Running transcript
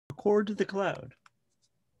Record to the cloud.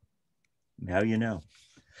 Now you know.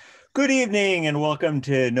 Good evening and welcome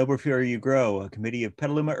to Know Before You Grow, a committee of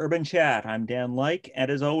Petaluma Urban Chat. I'm Dan Like,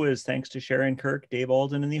 and as always, thanks to Sharon Kirk, Dave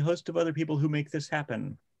Alden, and the host of other people who make this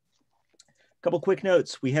happen. A couple quick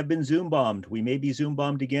notes. We have been Zoom bombed. We may be Zoom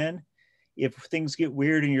bombed again. If things get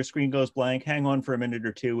weird and your screen goes blank, hang on for a minute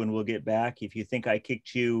or two and we'll get back. If you think I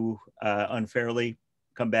kicked you unfairly,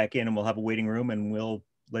 come back in and we'll have a waiting room and we'll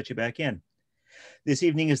let you back in. This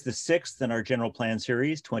evening is the 6th in our general plan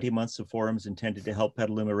series, 20 months of forums intended to help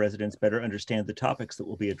Petaluma residents better understand the topics that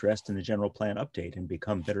will be addressed in the general plan update and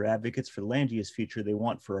become better advocates for the land use future they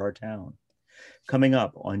want for our town. Coming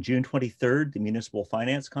up on June 23rd, the municipal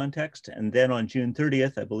finance context, and then on June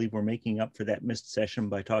 30th, I believe we're making up for that missed session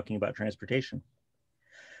by talking about transportation.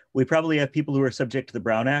 We probably have people who are subject to the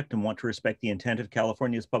Brown Act and want to respect the intent of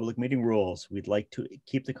California's public meeting rules. We'd like to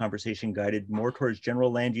keep the conversation guided more towards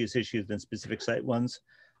general land use issues than specific site ones,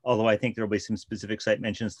 although I think there'll be some specific site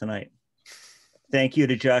mentions tonight. Thank you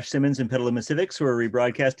to Josh Simmons and Petaluma Civics who are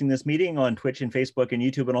rebroadcasting this meeting on Twitch and Facebook and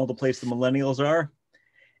YouTube and all the places the millennials are.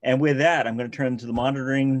 And with that, I'm going to turn to the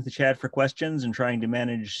monitoring the chat for questions and trying to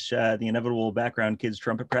manage the inevitable background kids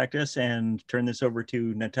trumpet practice and turn this over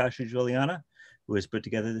to Natasha Juliana, who has put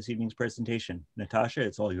together this evening's presentation. Natasha,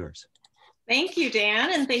 it's all yours. Thank you,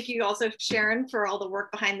 Dan, and thank you also, Sharon, for all the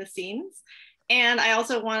work behind the scenes. And I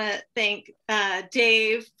also want to thank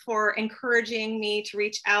Dave for encouraging me to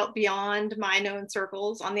reach out beyond my known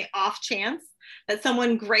circles on the off chance that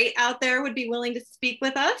someone great out there would be willing to speak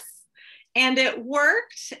with us. And it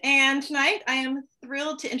worked. And tonight I am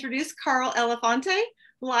thrilled to introduce Carl Elefante,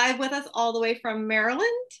 live with us all the way from Maryland.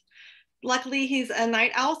 Luckily, he's a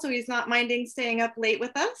night owl, so he's not minding staying up late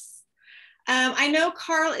with us. I know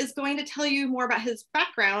Carl is going to tell you more about his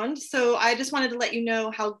background, so I just wanted to let you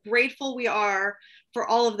know how grateful we are for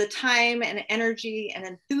all of the time and energy and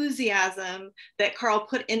enthusiasm that Carl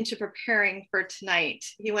put into preparing for tonight.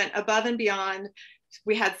 He went above and beyond.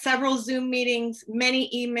 We had several Zoom meetings,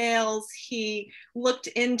 many emails. He looked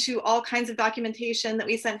into all kinds of documentation that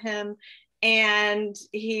we sent him. And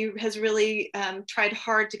he has really tried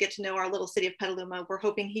hard to get to know our little city of Petaluma. We're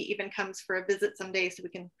hoping he even comes for a visit someday so we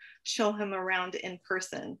can show him around in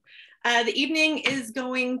person. The evening is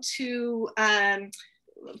going to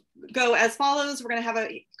go as follows. We're going to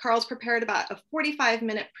have Carl's prepared about a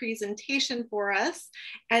 45-minute presentation for us.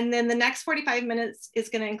 And then the next 45 minutes is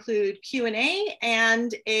going to include Q&A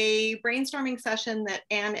and a brainstorming session that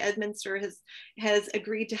Ann Edminster has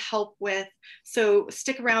agreed to help with. So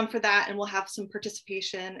stick around for that and we'll have some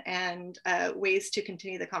participation and ways to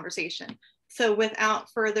continue the conversation. So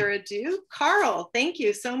without further ado, Carl, thank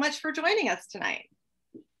you so much for joining us tonight.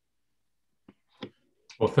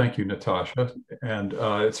 Well, thank you, Natasha. And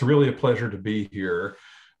it's really a pleasure to be here.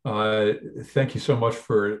 Thank you so much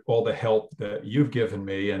for all the help that you've given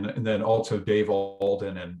me, and then also Dave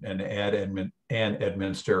Alden and Ann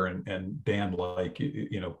Edminster and Dan Like.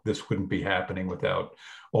 You know, this wouldn't be happening without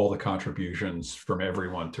all the contributions from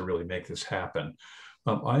everyone to really make this happen.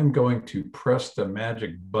 I'm going to press the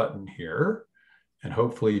magic button here and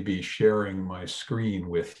hopefully be sharing my screen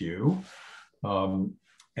with you.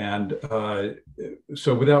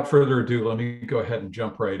 So without further ado, let me go ahead and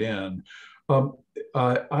jump right in.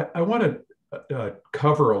 I want to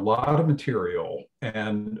cover a lot of material,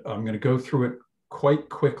 and I'm going to go through it quite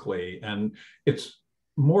quickly. And it's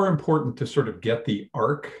more important to sort of get the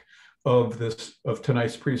arc of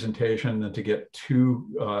tonight's presentation than to get too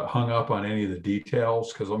hung up on any of the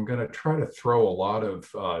details, because I'm going to try to throw a lot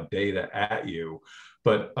of data at you.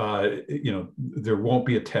 But you know, there won't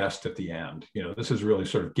be a test at the end. You know, this is really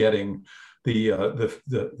sort of getting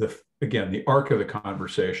again, the arc of the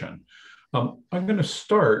conversation. I'm going to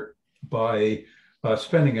start by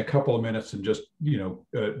spending a couple of minutes and just, you know,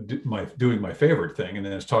 doing my favorite thing, and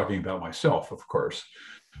then it's talking about myself, of course.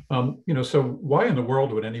 You know, so why in the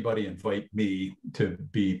world would anybody invite me to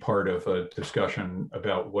be part of a discussion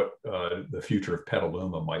about what the future of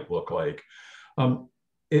Petaluma might look like?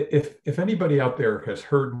 If anybody out there has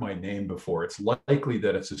heard my name before, it's likely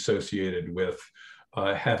that it's associated with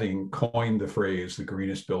having coined the phrase, the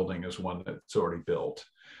greenest building is one that's already built.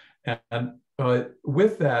 And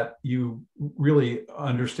with that, you really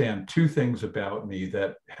understand two things about me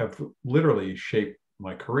that have literally shaped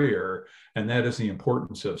my career, and that is the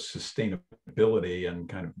importance of sustainability and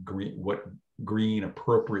kind of green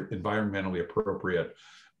appropriate, environmentally appropriate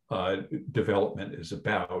development is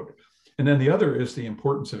about. And then the other is the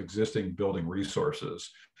importance of existing building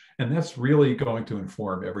resources. And that's really going to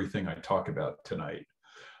inform everything I talk about tonight.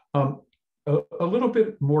 A little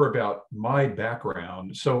bit more about my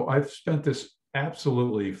background. So I've spent this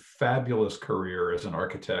absolutely fabulous career as an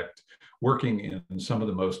architect, working in some of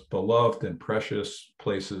the most beloved and precious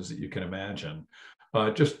places that you can imagine.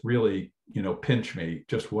 Just really, pinch me,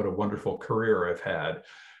 just what a wonderful career I've had.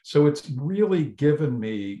 So it's really given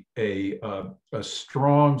me a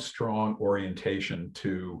strong, strong orientation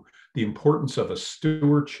to the importance of a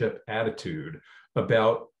stewardship attitude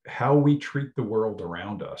about how we treat the world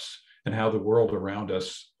around us and how the world around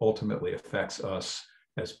us ultimately affects us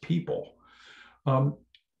as people.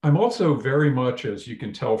 I'm also very much, as you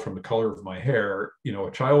can tell from the color of my hair,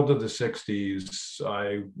 a child of the 60s.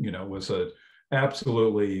 I, was a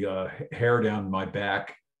absolutely hair down my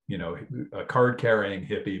back, a card carrying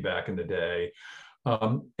hippie back in the day.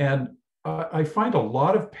 And I find a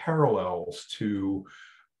lot of parallels to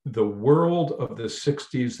the world of the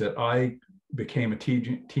 60s that I became a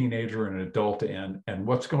teenager and an adult in, and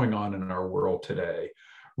what's going on in our world today.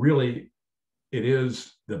 Really, it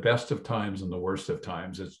is the best of times and the worst of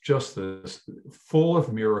times. It's just this full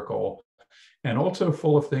of miracle and also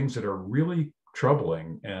full of things that are really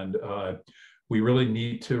troubling and we really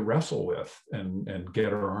need to wrestle with and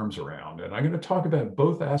get our arms around. And I'm going to talk about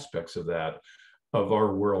both aspects of that, of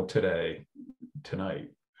our world tonight.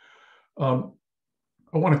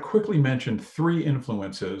 I want to quickly mention 3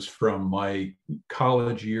 influences from my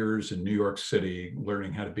college years in New York City,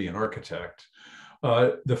 learning how to be an architect.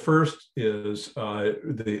 The first is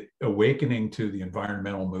the awakening to the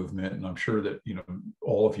environmental movement. And I'm sure that,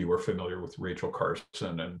 all of you are familiar with Rachel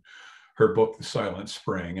Carson and her book, The Silent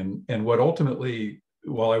Spring. And what ultimately,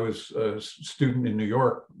 while I was a student in New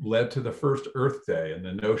York, led to the first Earth Day and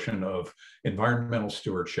the notion of environmental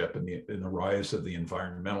stewardship and the rise of the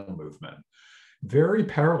environmental movement. Very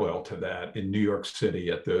parallel to that in New York City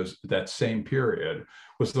at that same period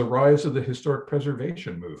was the rise of the historic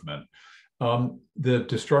preservation movement. The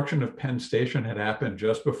destruction of Penn Station had happened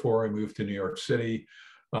just before I moved to New York City.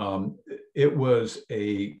 It was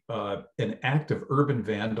an act of urban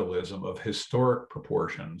vandalism of historic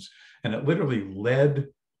proportions, and it literally led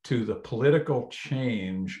to the political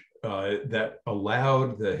change that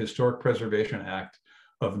allowed the Historic Preservation Act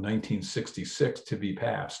of 1966 to be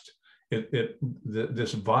passed.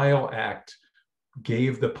 This vile act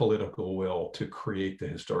gave the political will to create the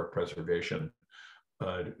historic preservation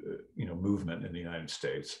movement in the United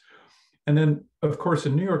States. And then, of course,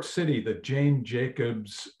 in New York City, the Jane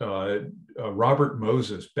Jacobs, Robert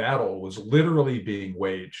Moses battle was literally being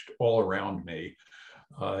waged all around me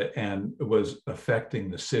and was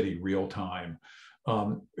affecting the city real time.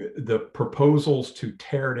 The proposals to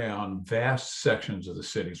tear down vast sections of the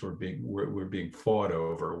cities were being fought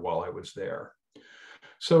over while I was there.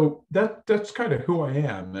 So that's kind of who I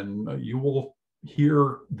am, and you will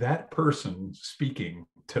hear that person speaking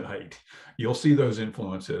tonight. You'll see those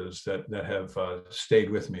influences that have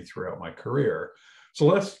stayed with me throughout my career. So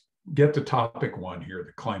let's get to topic 1 here,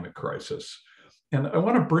 the climate crisis. And I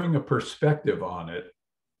want to bring a perspective on it,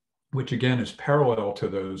 which again is parallel to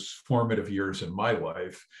those formative years in my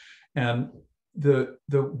life. And the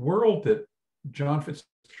world that John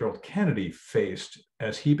Fitzgerald Kennedy faced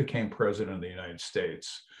as he became president of the United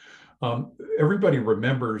States. Everybody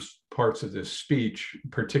remembers parts of this speech,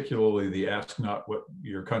 particularly the ask not what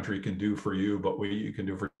your country can do for you, but what you can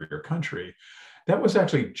do for your country. That was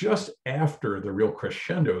actually just after the real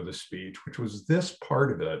crescendo of the speech, which was this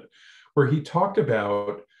part of it, where he talked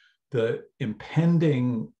about the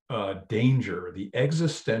impending danger, the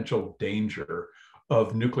existential danger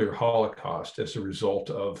of nuclear holocaust as a result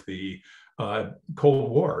of the Cold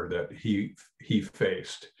War that he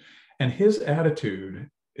faced. And his attitude,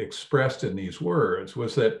 expressed in these words,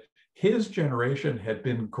 was that his generation had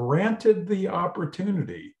been granted the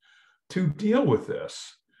opportunity to deal with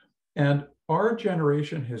this. And our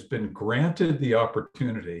generation has been granted the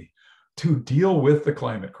opportunity to deal with the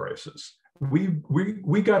climate crisis. We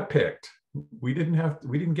got picked. We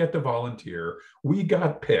didn't get to volunteer. We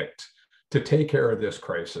got picked to take care of this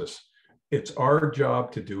crisis. It's our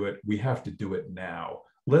job to do it. We have to do it now.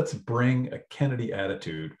 Let's bring a Kennedy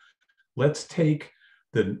attitude. Let's take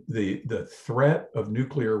the threat of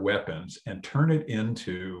nuclear weapons and turn it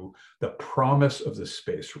into the promise of the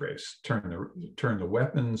space race. Turn the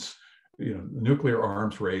weapons, nuclear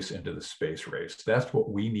arms race into the space race. That's what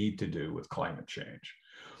we need to do with climate change.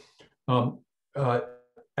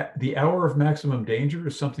 The hour of maximum danger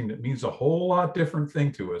is something that means a whole lot different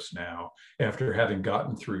thing to us now after having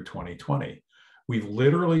gotten through 2020. We've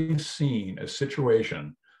literally seen a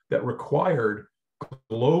situation that required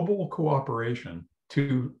global cooperation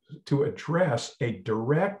to address a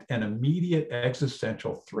direct and immediate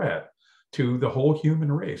existential threat to the whole human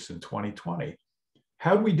race in 2020.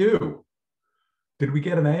 How'd we do? Did we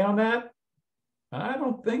get an A on that? I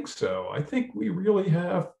don't think so. I think we really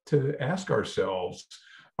have to ask ourselves,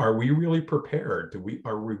 are we really prepared?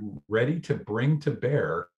 Are we ready to bring to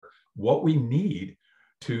bear what we need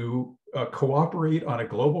to cooperate on a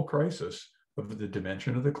global crisis of the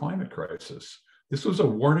dimension of the climate crisis? This was a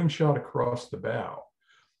warning shot across the bow.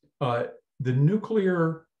 The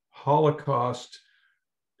nuclear holocaust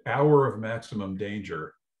hour of maximum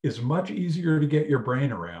danger is much easier to get your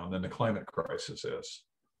brain around than the climate crisis is.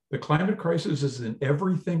 The climate crisis is in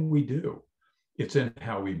everything we do. It's in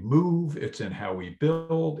how we move, it's in how we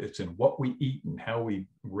build, it's in what we eat and how we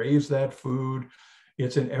raise that food.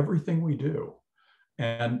 It's in everything we do.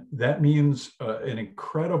 And that means an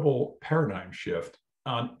incredible paradigm shift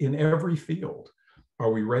in every field.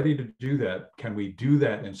 Are we ready to do that? Can we do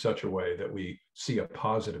that in such a way that we see a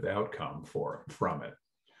positive outcome from it?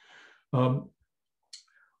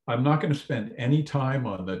 I'm not going to spend any time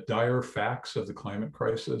on the dire facts of the climate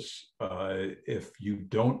crisis. If you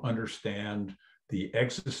don't understand the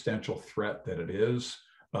existential threat that it is,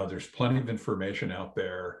 there's plenty of information out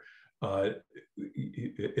there.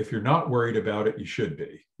 If you're not worried about it, you should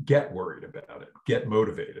be. Get worried about it. Get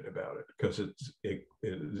motivated about it, because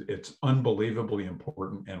it's unbelievably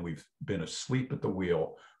important, and we've been asleep at the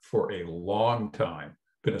wheel for a long time.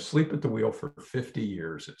 Been asleep at the wheel for 50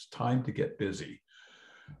 years. It's time to get busy.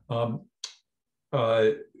 Who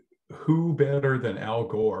better than Al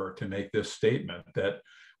Gore to make this statement that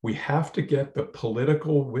we have to get the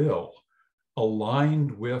political will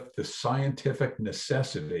aligned with the scientific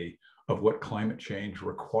necessity of what climate change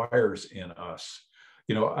requires in us.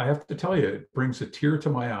 You know, I have to tell you, it brings a tear to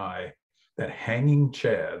my eye that hanging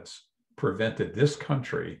chads prevented this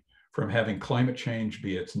country from having climate change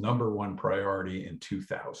be its #1 priority in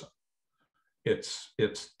 2000. It's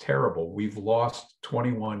terrible. We've lost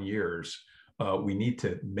 21 years. We need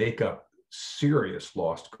to make up serious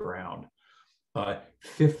lost ground.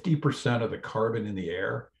 50% of the carbon in the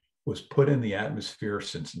air was put in the atmosphere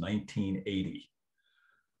since 1980.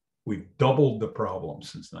 We've doubled the problem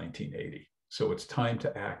since 1980. So it's time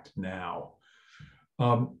to act now.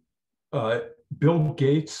 Bill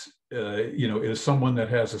Gates, is someone that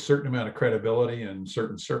has a certain amount of credibility in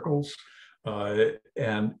certain circles.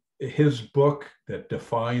 And his book that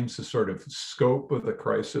defines the sort of scope of the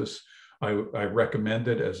crisis, I recommend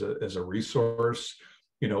it as a resource.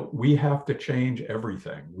 We have to change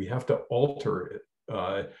everything. We have to alter it.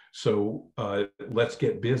 So let's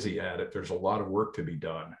get busy at it. There's a lot of work to be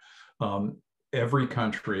done. Every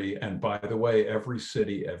country, and by the way, every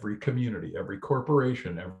city, every community, every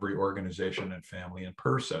corporation, every organization and family and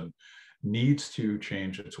person needs to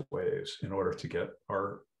change its ways in order to get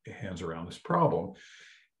our hands around this problem.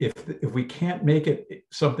 If we can't make it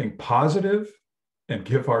something positive and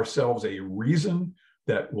give ourselves a reason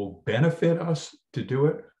that will benefit us to do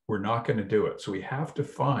it, we're not going to do it. So we have to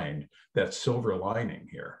find that silver lining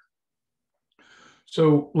here.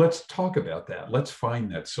 So let's talk about that. Let's find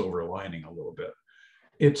that silver lining a little bit.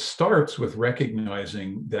 It starts with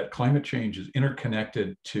recognizing that climate change is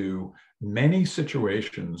interconnected to many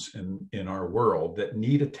situations in our world that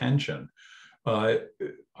need attention. I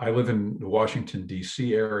live in the Washington,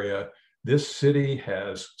 D.C. area. This city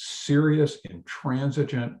has serious,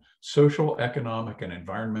 intransigent social, economic, and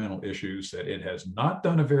environmental issues that it has not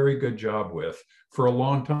done a very good job with for a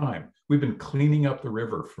long time. We've been cleaning up the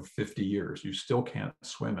river for 50 years. You still can't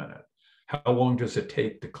swim in it. How long does it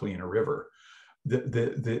take to clean a river?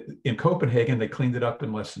 In Copenhagen, they cleaned it up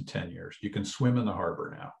in less than 10 years. You can swim in the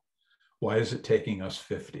harbor now. Why is it taking us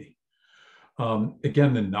 50?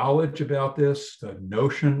 Again, the knowledge about this, the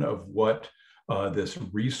notion of what this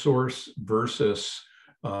resource versus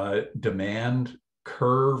demand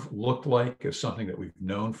curve looked like is something that we've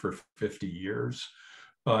known for 50 years.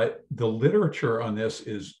 The literature on this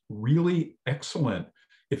is really excellent.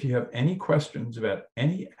 If you have any questions about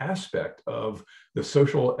any aspect of the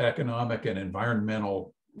social, economic, and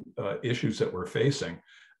environmental issues that we're facing,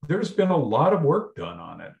 there's been a lot of work done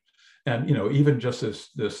on it. And even just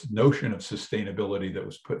this notion of sustainability that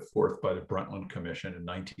was put forth by the Brundtland Commission in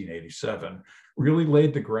 1987 really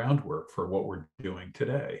laid the groundwork for what we're doing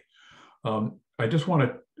today. I just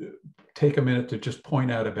want to take a minute to just point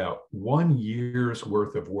out about 1 year's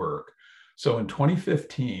worth of work. So in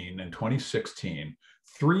 2015 and 2016,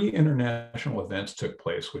 3 international events took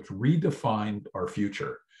place which redefined our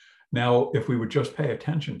future. Now, if we would just pay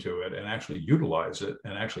attention to it and actually utilize it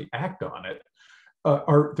and actually act on it,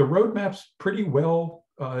 the roadmap's pretty well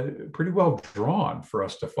drawn for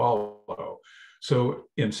us to follow. So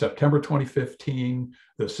in September 2015,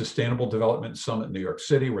 the Sustainable Development Summit in New York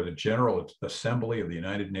City, where the General Assembly of the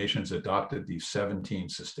United Nations adopted these 17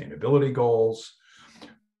 sustainability goals.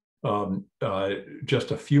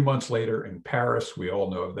 Just a few months later in Paris, we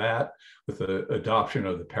all know that, with the adoption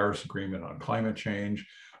of the Paris Agreement on climate change.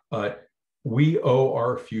 We owe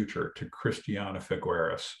our future to Christiana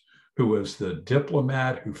Figueres, who was the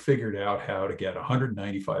diplomat who figured out how to get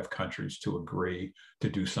 195 countries to agree to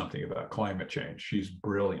do something about climate change. She's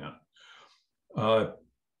brilliant.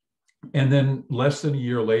 And then less than a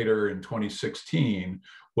year later in 2016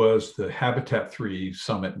 was the Habitat 3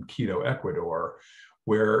 summit in Quito, Ecuador,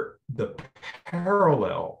 where the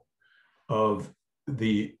parallel of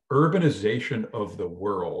the urbanization of the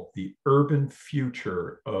world, the urban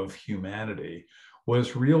future of humanity,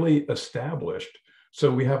 was really established. So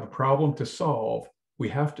we have a problem to solve. We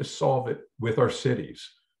have to solve it with our cities,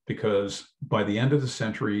 because by the end of the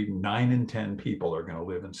century, 9 in 10 people are going to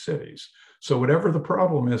live in cities. So whatever the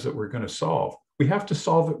problem is that we're going to solve, we have to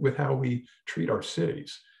solve it with how we treat our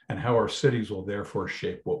cities, and how our cities will therefore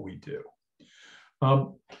shape what we do.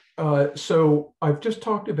 So I've just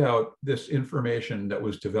talked about this information that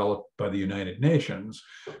was developed by the United Nations.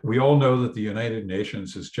 We all know that the United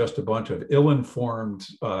Nations is just a bunch of ill-informed,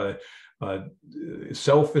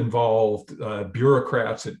 self-involved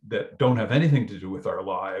bureaucrats that don't have anything to do with our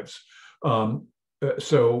lives.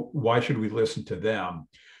 So why should we listen to them?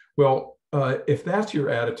 Well, if that's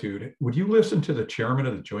your attitude, would you listen to the chairman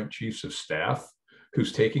of the Joint Chiefs of Staff,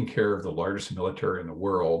 who's taking care of the largest military in the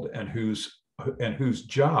world, and whose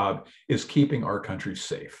job is keeping our country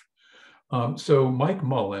safe? So Mike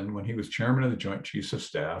Mullen, when he was chairman of the Joint Chiefs of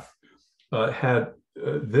Staff, had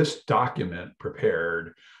this document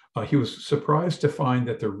prepared. He was surprised to find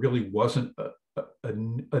that there really wasn't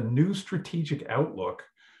a new strategic outlook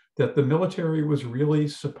that the military was really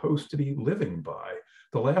supposed to be living by.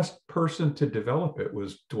 The last person to develop it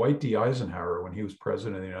was Dwight D. Eisenhower when he was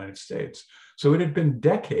president of the United States. So it had been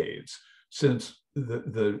decades since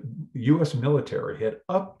the US military had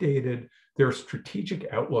updated their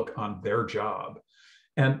strategic outlook on their job.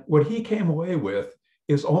 And what he came away with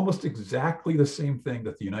is almost exactly the same thing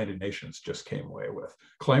that the United Nations just came away with.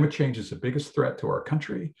 Climate change is the biggest threat to our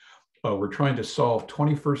country. We're trying to solve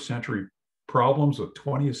 21st century problems with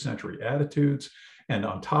 20th century attitudes. And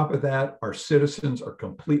on top of that, our citizens are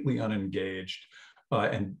completely unengaged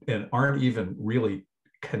and aren't even really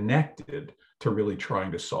connected to really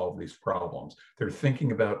trying to solve these problems. They're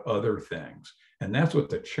thinking about other things. And that's what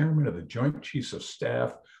the chairman of the Joint Chiefs of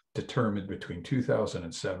Staff determined between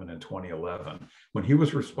 2007 and 2011, when he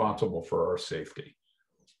was responsible for our safety.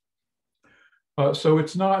 So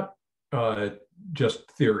it's not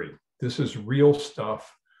just theory. This is real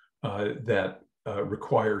stuff that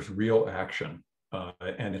requires real action,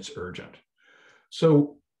 and it's urgent.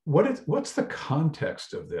 So what's the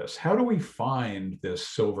context of this? How do we find this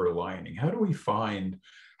silver lining? How do we find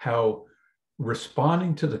how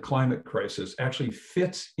responding to the climate crisis actually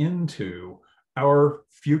fits into our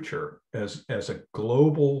future as a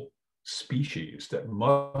global species that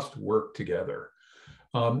must work together?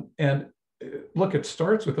 And look, it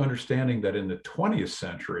starts with understanding that in the 20th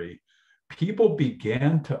century, people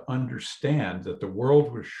began to understand that the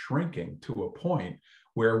world was shrinking to a point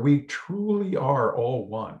where we truly are all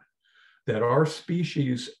one, that our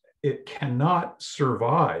species, it cannot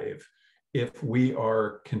survive if we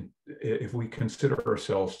consider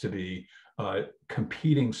ourselves to be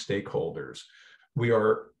competing stakeholders. We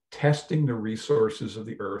are testing the resources of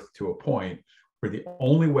the earth to a point where the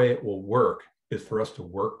only way it will work is for us to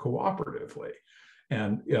work cooperatively.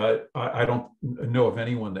 And I don't know of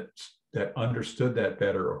anyone that understood that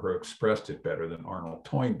better or expressed it better than Arnold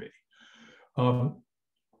Toynbee.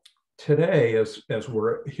 Today, as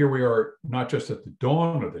we are not just at the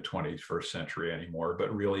dawn of the 21st century anymore,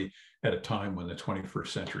 but really at a time when the 21st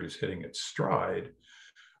century is hitting its stride,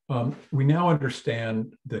 we now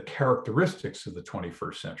understand the characteristics of the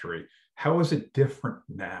 21st century. How is it different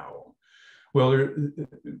now? Well,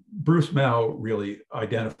 Bruce Mau really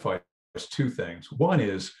identifies two things. One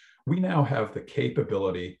is we now have the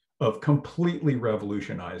capability of completely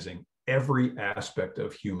revolutionizing every aspect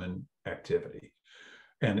of human activity.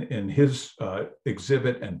 And in his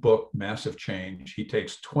exhibit and book, Massive Change, he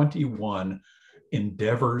takes 21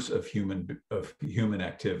 endeavors of human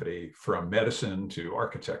activity, from medicine to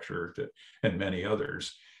architecture and many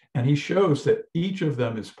others. And he shows that each of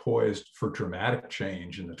them is poised for dramatic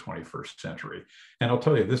change in the 21st century. And I'll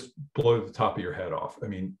tell you, this blows the top of your head off. I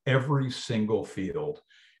mean, every single field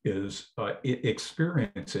is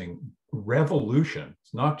experiencing revolution.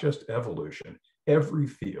 It's not just evolution, every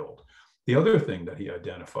field. The other thing that he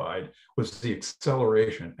identified was the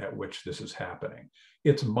acceleration at which this is happening.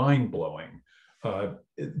 It's mind-blowing.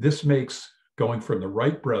 This makes going from the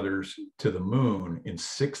Wright brothers to the moon in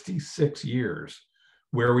 66 years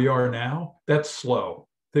Where we are now, that's slow.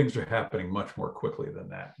 Things are happening much more quickly than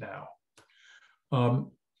that now.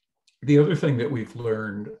 The other thing that we've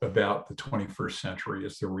learned about the 21st century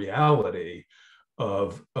is the reality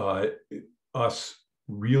of us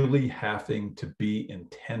really having to be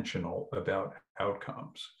intentional about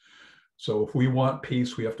outcomes. So if we want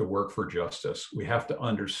peace, we have to work for justice. We have to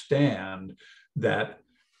understand that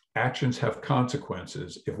actions have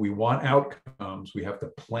consequences. If we want outcomes, we have to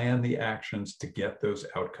plan the actions to get those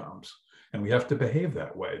outcomes. And we have to behave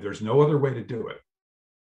that way. There's no other way to do it.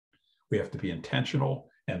 We have to be intentional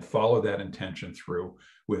and follow that intention through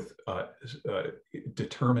with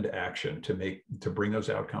determined action to bring those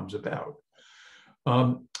outcomes about.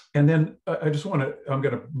 And then I'm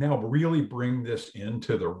going to now really bring this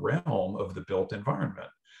into the realm of the built environment.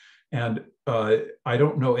 And I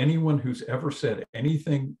don't know anyone who's ever said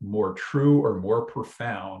anything more true or more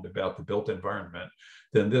profound about the built environment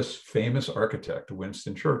than this famous architect,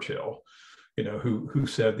 Winston Churchill, who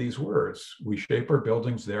said these words: "We shape our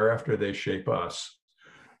buildings, thereafter they shape us."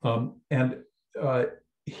 And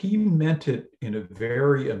he meant it in a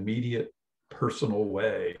very immediate, personal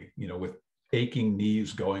way, with aching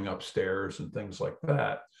knees going upstairs and things like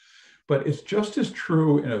that. But it's just as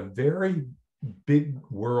true in a very big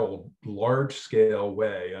world, large scale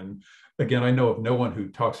way. And again, I know of no one who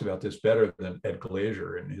talks about this better than Ed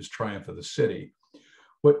Glaeser in his Triumph of the City.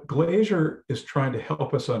 What Glaeser is trying to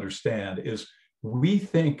help us understand is we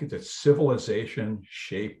think that civilization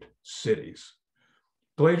shaped cities.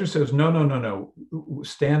 Glaeser says, no,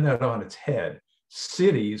 stand that on its head.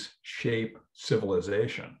 Cities shape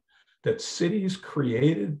civilization. That cities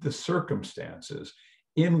created the circumstances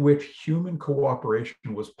in which human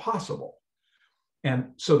cooperation was possible.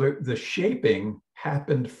 And so the shaping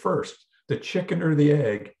happened first. The chicken or the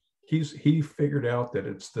egg, he figured out that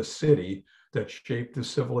it's the city that shaped the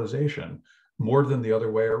civilization more than the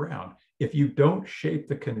other way around. If you don't shape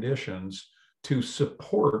the conditions to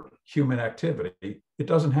support human activity, it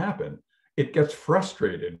doesn't happen. It gets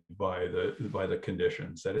frustrated by the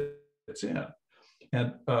conditions that it's in.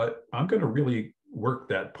 And I'm going to really work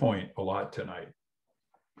that point a lot tonight.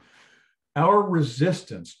 Our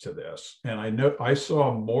resistance to this, and I know I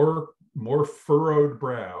saw more furrowed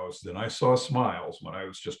brows than I saw smiles when I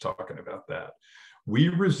was just talking about that. We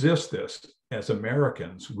resist this as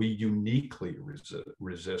Americans. We uniquely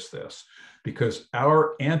resist this because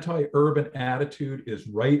our anti-urban attitude is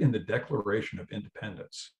right in the Declaration of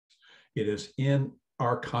Independence. It is in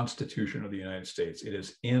our Constitution of the United States. It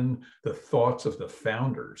is in the thoughts of the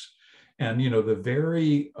founders. And, the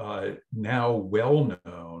very now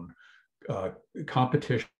well-known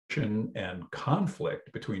competition and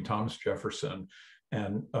conflict between Thomas Jefferson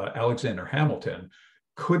and Alexander Hamilton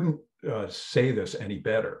couldn't say this any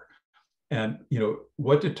better. And,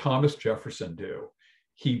 what did Thomas Jefferson do?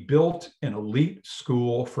 He built an elite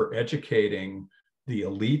school for educating the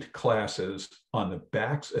elite classes on the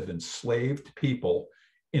backs of enslaved people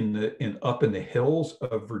up in the hills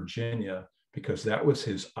of Virginia, because that was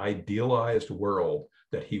his idealized world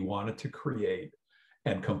that he wanted to create,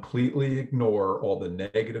 and completely ignore all the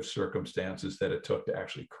negative circumstances that it took to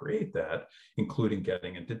actually create that, including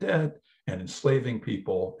getting into debt and enslaving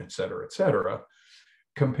people, et cetera,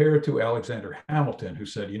 compared to Alexander Hamilton, who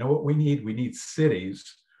said, what we need? We need cities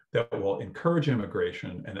that will encourage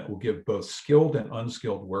immigration and that will give both skilled and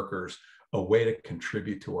unskilled workers a way to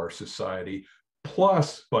contribute to our society.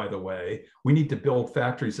 Plus, by the way, we need to build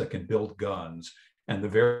factories that can build guns. And the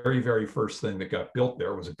very, very first thing that got built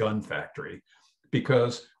there was a gun factory,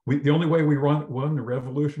 because the only way we won the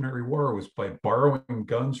Revolutionary War was by borrowing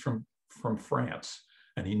guns from France.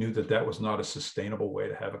 And he knew that that was not a sustainable way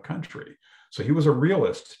to have a country. So he was a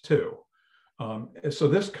realist too. So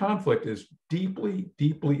this conflict is deeply,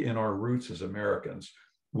 deeply in our roots as Americans.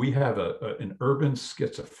 We have an urban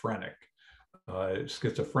schizophrenia.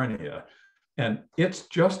 And it's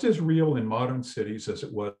just as real in modern cities as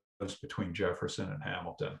it was between Jefferson and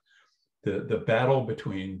Hamilton. The battle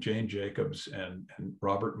between Jane Jacobs and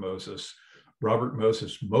Robert Moses. Robert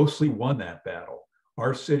Moses mostly won that battle.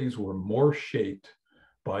 Our cities were more shaped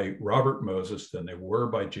by Robert Moses than they were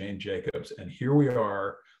by Jane Jacobs. And here we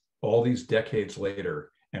are all these decades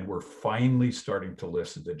later, and we're finally starting to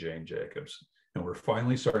listen to Jane Jacobs. And we're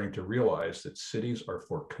finally starting to realize that cities are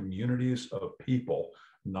for communities of people,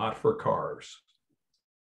 not for cars.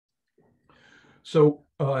 So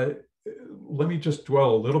let me just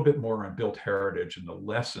dwell a little bit more on built heritage and the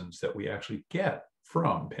lessons that we actually get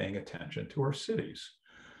from paying attention to our cities.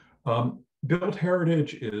 Built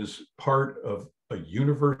heritage is part of a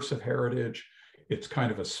universe of heritage. It's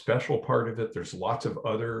kind of a special part of it. There's lots of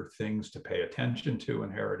other things to pay attention to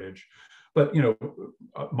in heritage. But, you know,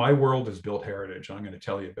 my world is built heritage. I'm going to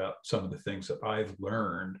tell you about some of the things that I've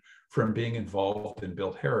learned from being involved in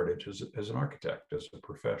built heritage as an architect, as a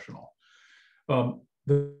professional.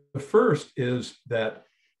 The first is that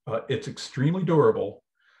it's extremely durable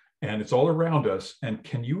and it's all around us. And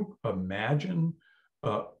can you imagine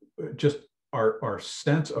just our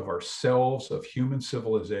sense of ourselves, of human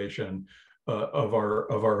civilization, of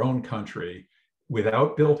our own country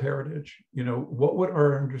without built heritage? You know, what would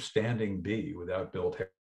our understanding be without built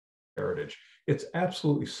heritage? It's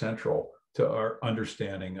absolutely central to our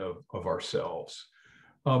understanding of ourselves.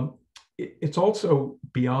 It's also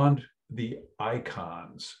beyond the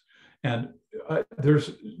icons. And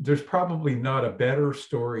there's probably not a better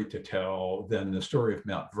story to tell than the story of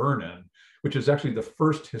Mount Vernon, which is actually the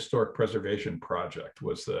first historic preservation project,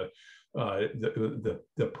 was the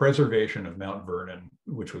preservation of Mount Vernon,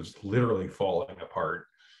 which was literally falling apart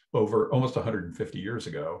over almost 150 years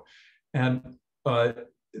ago. And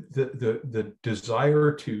the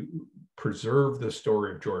desire to preserve the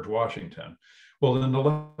story of George Washington. Well, in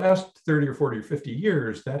the last 30 or 40 or 50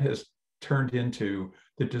 years, that has turned into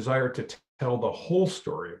the desire to tell the whole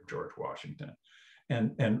story of George Washington,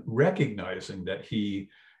 and recognizing that he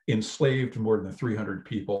enslaved more than 300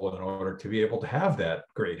 people in order to be able to have that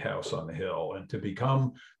great house on the hill and to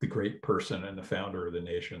become the great person and the founder of the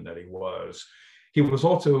nation that he was. He was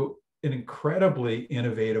also an incredibly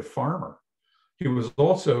innovative farmer. He was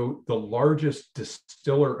also the largest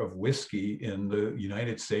distiller of whiskey in the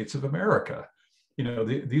United States of America. You know,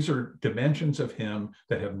 these are dimensions of him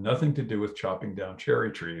that have nothing to do with chopping down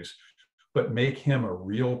cherry trees, but make him a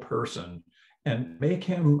real person and make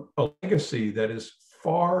him a legacy that is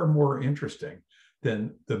far more interesting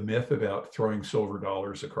than the myth about throwing silver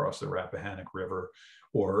dollars across the Rappahannock River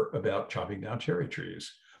or about chopping down cherry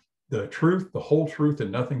trees. The truth, the whole truth,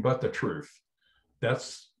 and nothing but the truth.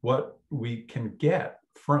 That's what we can get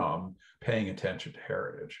from paying attention to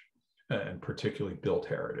heritage, and particularly built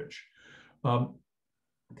heritage.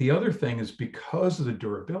 The other thing is, because of the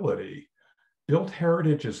durability, built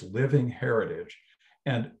heritage is living heritage.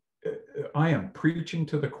 And I am preaching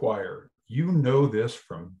to the choir. You know this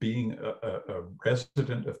from being a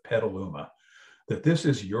resident of Petaluma, that this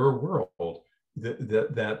is your world,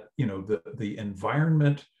 that you know, the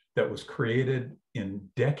environment that was created in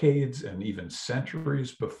decades and even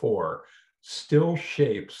centuries before still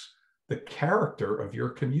shapes the character of your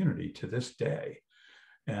community to this day.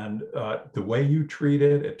 And the way you treat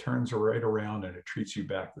it, it turns right around and it treats you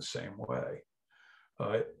back the same way.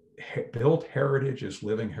 Built heritage is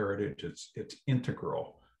living heritage. It's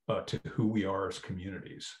integral to who we are as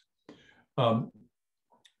communities.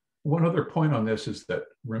 One other point on this is that,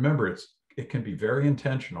 remember, it can be very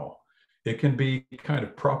intentional. It can be kind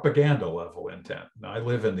of propaganda level intent. Now, I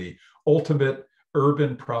live in the ultimate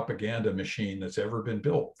urban propaganda machine that's ever been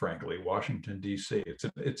built, frankly, Washington, D.C.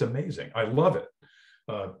 It's amazing. I love it.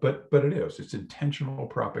 But it's intentional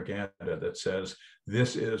propaganda that says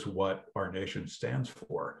this is what our nation stands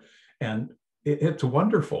for. And it's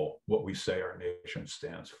wonderful what we say our nation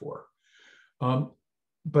stands for.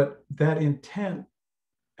 But that intent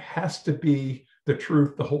has to be the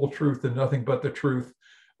truth, the whole truth, and nothing but the truth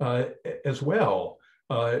as well.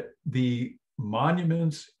 The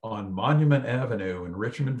monuments on Monument Avenue in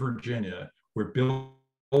Richmond, Virginia were built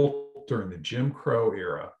during the Jim Crow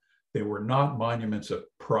era. They were not monuments of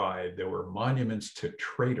pride. They were monuments to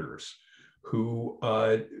traitors who,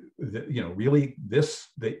 really,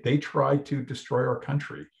 they tried to destroy our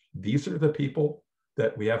country. These are the people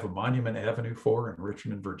that we have a Monument Avenue for in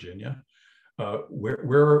Richmond, Virginia.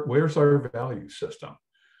 Where's our value system?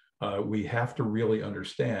 We have to really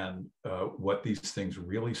understand what these things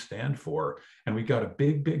really stand for. And we got a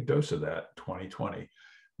big dose of that in 2020.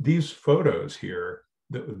 These photos here,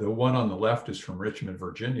 the one on the left is from Richmond,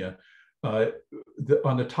 Virginia. On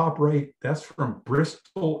the top right, that's from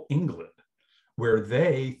Bristol, England, where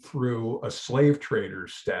they threw a slave trader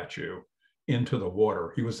statue into the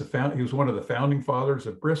water. He was one of the founding fathers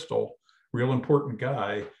of Bristol, real important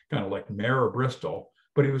guy, kind of like Mayor of Bristol,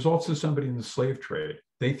 but he was also somebody in the slave trade.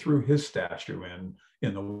 They threw his statue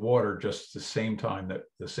in the water just the same time that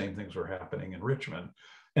the same things were happening in Richmond.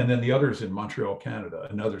 And then the others in Montreal, Canada,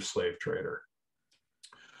 another slave trader.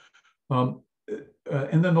 And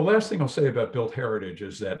then the last thing I'll say about built heritage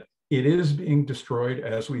is that it is being destroyed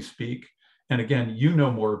as we speak. And again, you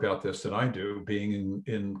know more about this than I do, being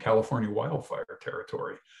in California wildfire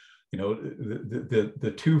territory. You know,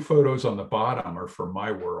 the two photos on the bottom are from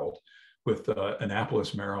my world, with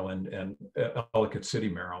Annapolis, Maryland, and Ellicott City,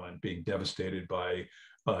 Maryland, being devastated by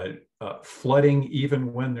flooding,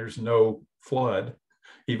 even when there's no flood,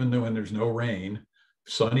 even though when there's no rain.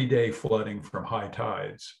 sunny day flooding from high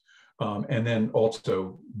tides, and then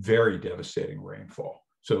also very devastating rainfall.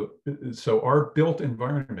 So our built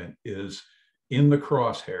environment is in the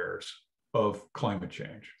crosshairs of climate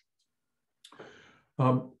change.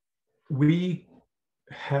 We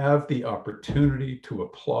have the opportunity to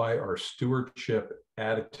apply our stewardship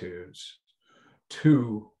attitudes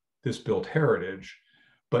to this built heritage,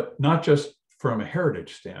 but not just from a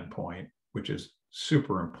heritage standpoint, which is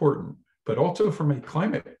super important, but also from a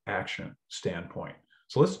climate action standpoint.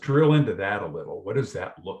 So let's drill into that a little. What does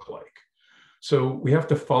that look like? So we have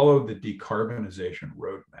to follow the decarbonization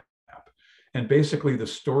roadmap. And basically the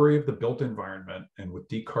story of the built environment and with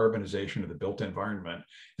decarbonization of the built environment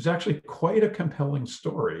is actually quite a compelling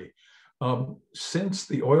story. Since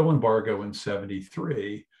the oil embargo in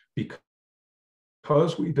 '73,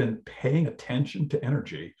 because we've been paying attention to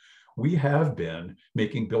energy, we have been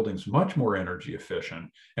making buildings much more energy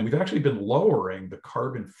efficient, and we've actually been lowering the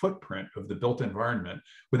carbon footprint of the built environment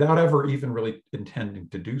without ever even really intending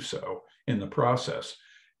to do so in the process.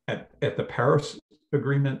 At the Paris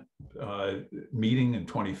Agreement meeting in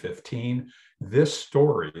 2015, this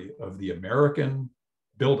story of the American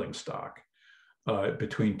building stock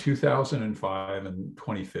between 2005 and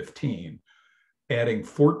 2015, adding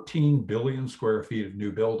 14 billion square feet of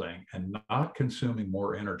new building and not consuming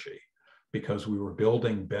more energy because we were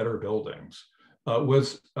building better buildings,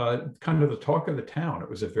 was kind of the talk of the town. It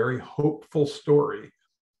was a very hopeful story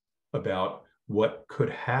about what could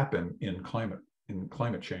happen in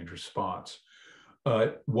climate change response.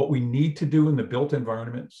 What we need to do in the built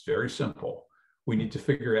environment is very simple. We need to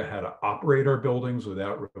figure out how to operate our buildings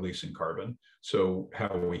without releasing carbon. So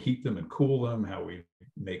how we heat them and cool them, how we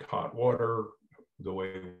make hot water, the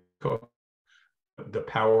way we cook, the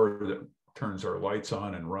power that turns our lights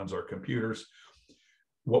on and runs our computers.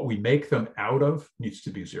 What we make them out of needs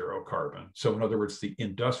to be zero carbon. So in other words, the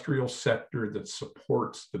industrial sector that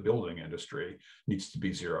supports the building industry needs to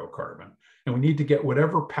be zero carbon. And we need to get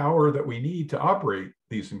whatever power that we need to operate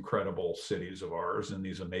these incredible cities of ours and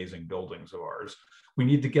these amazing buildings of ours. We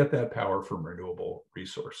need to get that power from renewable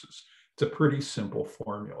resources. It's a pretty simple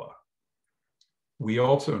formula. We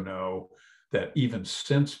also know that even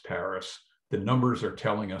since Paris, the numbers are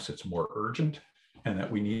telling us it's more urgent and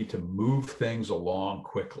that we need to move things along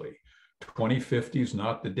quickly. 2050 is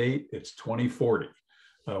not the date, it's 2040.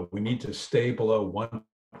 We need to stay below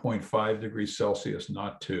 1.5 degrees Celsius,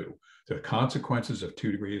 not 2. The consequences of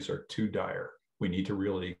 2 degrees are too dire. We need to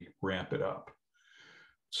really ramp it up.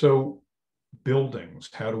 So buildings,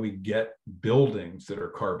 how do we get buildings that are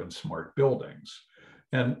carbon smart buildings?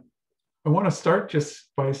 And I want to start just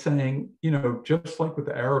by saying, just like with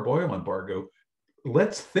the Arab oil embargo,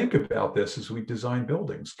 let's think about this as we design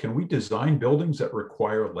buildings. Can we design buildings that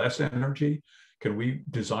require less energy? Can we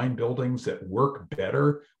design buildings that work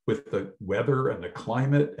better with the weather and the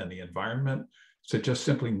climate and the environment to just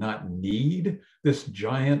simply not need this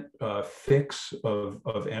giant fix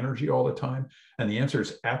of energy all the time? And the answer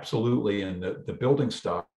is absolutely. And the building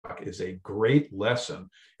stock is a great lesson.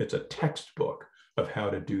 It's a textbook of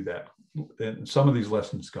how to do that. And some of these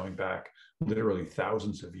lessons going back literally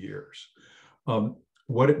thousands of years.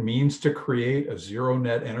 What it means to create a zero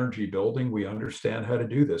net energy building, we understand how to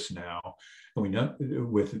do this now. And we know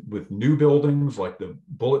with new buildings like the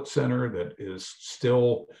Bullitt Center, that is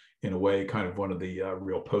still in a way kind of one of the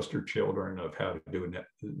real poster children of how to do a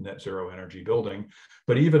net zero energy building.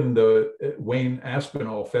 But even the Wayne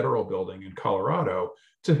Aspinall Federal Building in Colorado,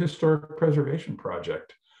 it's a historic preservation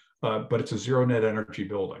project, but it's a zero net energy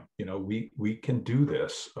building. We can do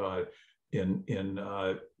this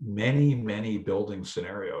in many, many building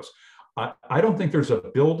scenarios. I don't think there's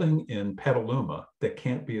a building in Petaluma that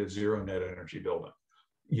can't be a zero net energy building.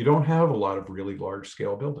 You don't have a lot of really large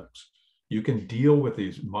scale buildings. You can deal with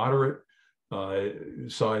these moderate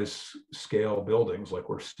size scale buildings like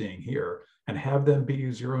we're seeing here and have them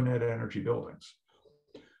be zero net energy buildings.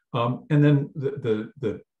 And then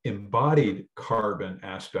the embodied carbon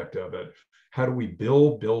aspect of it, how do we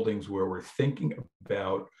build buildings where we're thinking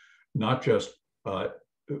about not just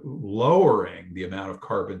lowering the amount of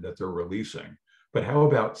carbon that they're releasing, but how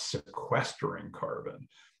about sequestering carbon?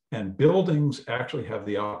 And buildings actually have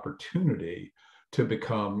the opportunity to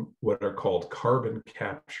become what are called carbon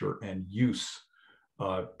capture and use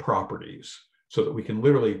properties, so that we can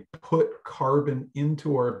literally put carbon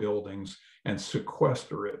into our buildings and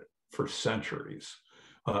sequester it for centuries.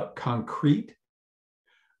 Concrete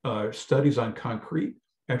studies on concrete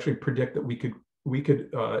actually predict that we could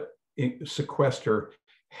sequester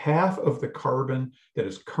half of the carbon that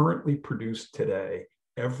is currently produced today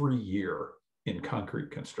every year in concrete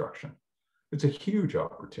construction. It's a huge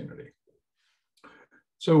opportunity.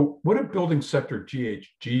 So what do building sector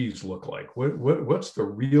GHGs look like? What's the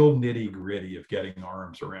real nitty gritty of getting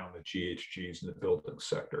arms around the GHGs in the building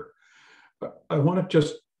sector? I want to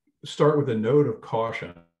just start with a note of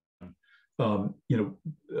caution.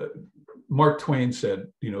 Mark Twain said,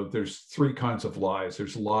 there's three kinds of lies.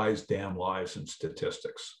 There's lies, damn lies, and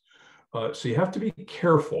statistics. So you have to be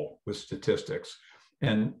careful with statistics.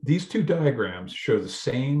 And these two diagrams show the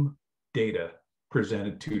same data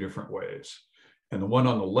presented two different ways. And the one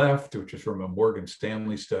on the left, which is from a Morgan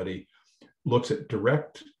Stanley study, looks at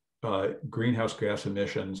direct greenhouse gas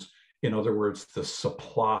emissions. In other words, the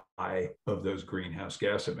supply of those greenhouse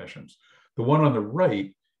gas emissions. The one on the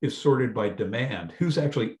right is sorted by demand. Who's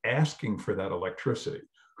actually asking for that electricity?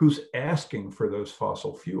 Who's asking for those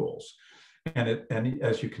fossil fuels? And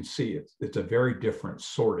as you can see, it's a very different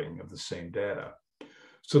sorting of the same data.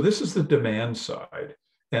 So this is the demand side.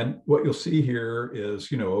 And what you'll see here is,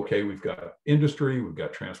 okay, we've got industry, we've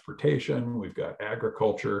got transportation, we've got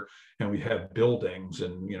agriculture, and we have buildings.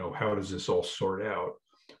 And, how does this all sort out?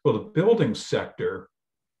 Well, the building sector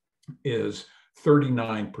is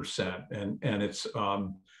 39%, and it's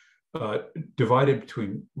divided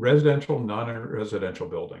between residential, non-residential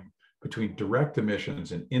building, between direct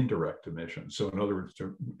emissions and indirect emissions. So in other words,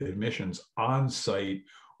 emissions on site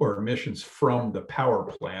or emissions from the power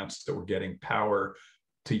plants that we're getting power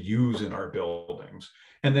to use in our buildings,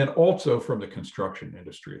 and then also from the construction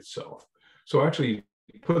industry itself. So actually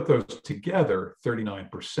put those together,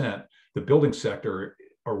 39%, the building sector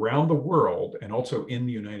around the world and also in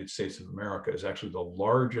the United States of America is actually the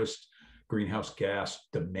largest greenhouse gas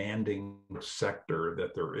demanding sector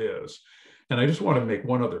that there is. And I just want to make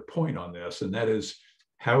one other point on this, and that is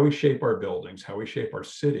how we shape our buildings, how we shape our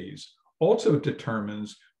cities also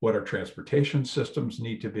determines what our transportation systems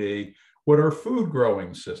need to be, what our food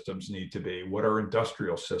growing systems need to be, what our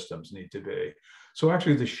industrial systems need to be. So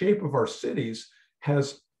actually the shape of our cities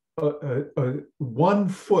has a 1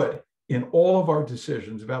 foot in all of our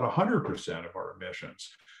decisions, about 100% of our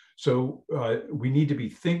emissions. So we need to be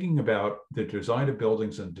thinking about the design of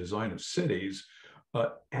buildings and design of cities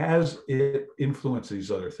as it influences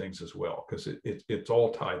these other things as well, because it's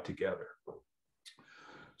all tied together.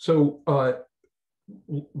 So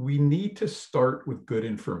we need to start with good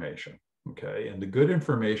information, okay? And the good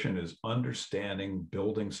information is understanding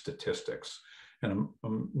building statistics. And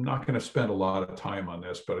I'm not going to spend a lot of time on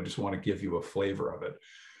this, but I just want to give you a flavor of it.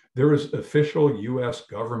 There is official US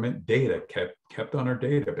government data kept on our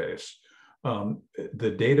database.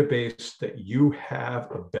 The database that you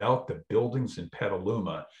have about the buildings in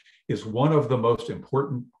Petaluma is one of the most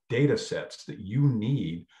important data sets that you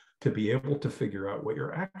need to be able to figure out what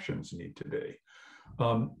your actions need to be.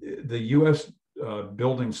 The US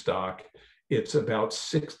building stock, it's about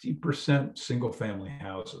 60% single family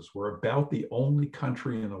houses. We're about the only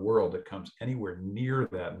country in the world that comes anywhere near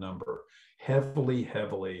that number, heavily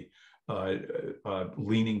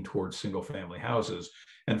leaning towards single family houses.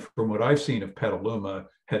 And from what I've seen of Petaluma,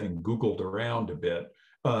 having Googled around a bit,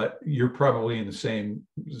 you're probably in the same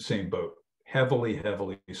boat, heavily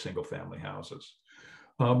single family houses.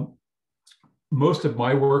 Most of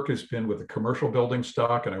my work has been with the commercial building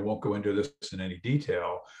stock, and I won't go into this in any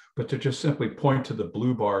detail, but to just simply point to the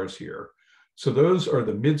blue bars here. So those are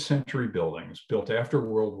the mid-century buildings built after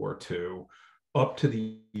World War II up to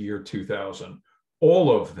the year 2000.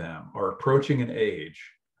 All of them are approaching an age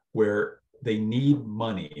where they need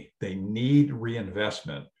money, they need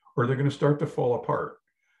reinvestment, or they're going to start to fall apart.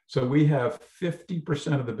 So we have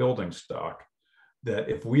 50% of the building stock that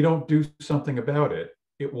if we don't do something about it,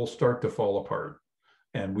 it will start to fall apart,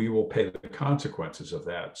 and we will pay the consequences of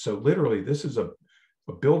that. So literally, this is a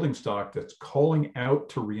building stock that's calling out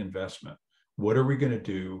to reinvestment. What are we going to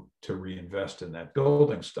do to reinvest in that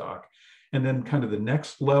building stock? And then kind of the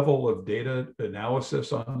next level of data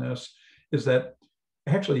analysis on this is that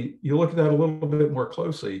actually, you look at that a little bit more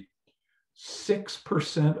closely,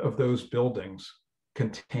 6% of those buildings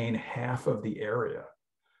contain half of the area.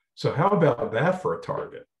 So how about that for a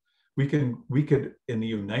target? We could, in the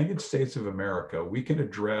United States of America, we can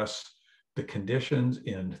address the conditions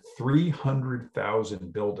in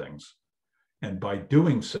 300,000 buildings. And by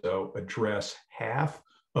doing so, address half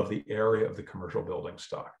of the area of the commercial building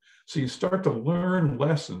stock. So you start to learn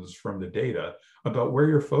lessons from the data about where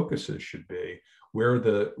your focuses should be, where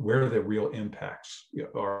the real impacts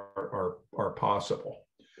are possible.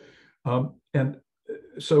 And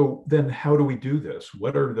so then how do we do this?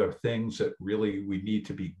 What are the things that really we need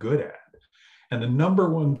to be good at? And the number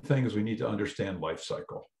one thing is we need to understand life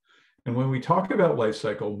cycle. And when we talk about life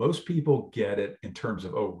cycle, most people get it in terms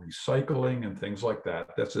of, oh, recycling and things like that.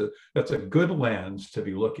 That's a good lens to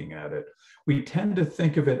be looking at it. We tend to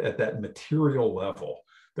think of it at that material level,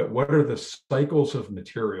 that what are the cycles of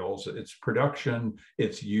materials, its production,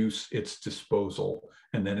 its use, its disposal,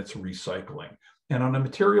 and then its recycling. And on a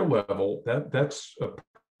material level, that's a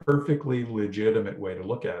perfectly legitimate way to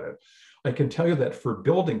look at it. I can tell you that for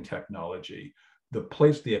building technology,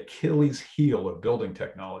 the Achilles heel of building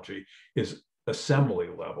technology is assembly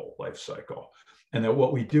level life cycle. And that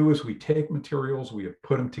what we do is we take materials, we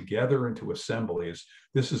put them together into assemblies.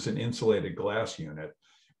 This is an insulated glass unit.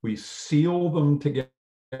 We seal them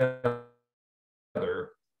together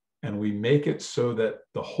and we make it so that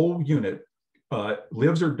the whole unit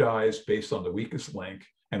lives or dies based on the weakest link.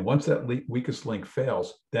 And once that weakest link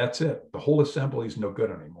fails, that's it. The whole assembly is no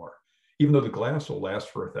good anymore. Even though the glass will last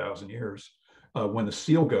for 1,000 years, when the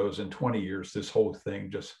seal goes in 20 years, this whole thing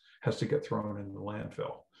just has to get thrown in the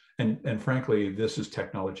landfill. And frankly, this is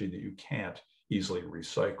technology that you can't easily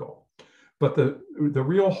recycle. But the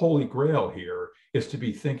real holy grail here is to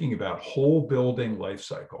be thinking about whole building life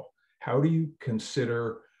cycle. How do you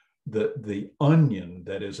consider the onion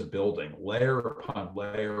that is a building, layer upon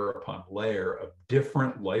layer upon layer of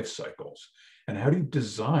different life cycles? And how do you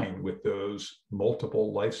design with those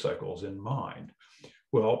multiple life cycles in mind?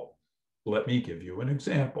 Well, let me give you an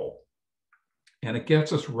example. And it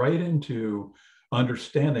gets us right into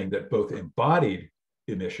understanding that both embodied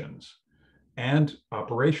emissions and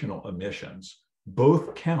operational emissions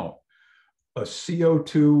both count. A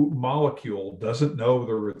CO2 molecule doesn't know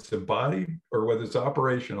whether it's embodied or whether it's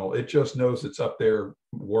operational. It just knows it's up there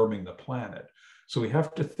warming the planet. So we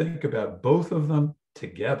have to think about both of them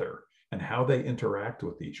together and how they interact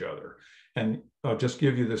with each other. And I'll just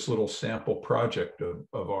give you this little sample project of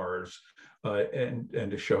ours and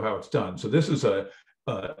to show how it's done. So this is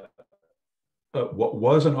what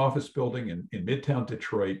was an office building in Midtown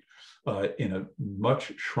Detroit in a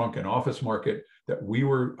much shrunken office market that we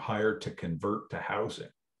were hired to convert to housing.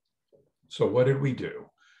 So what did we do?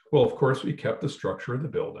 Well, of course, we kept the structure of the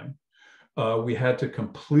building. We had to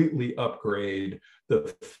completely upgrade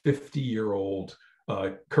the 50-year-old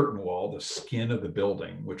curtain wall, the skin of the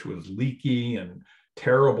building, which was leaky and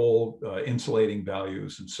terrible insulating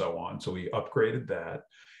values and so on. So we upgraded that.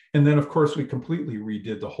 And then, of course, we completely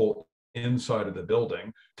redid the whole inside of the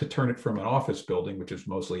building to turn it from an office building, which is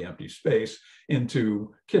mostly empty space,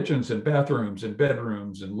 into kitchens and bathrooms and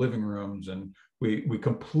bedrooms and living rooms. And we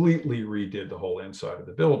completely redid the whole inside of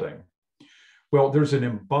the building. Well, there's an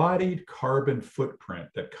embodied carbon footprint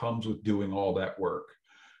that comes with doing all that work.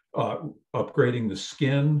 Upgrading the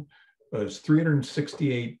skin is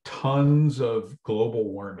 368 tons of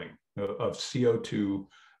global warming, of CO2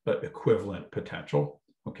 equivalent potential,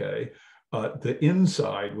 okay? The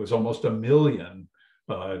inside was almost 1 million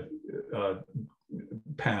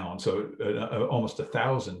pounds, so almost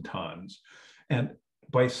 1,000 tons. And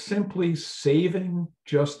by simply saving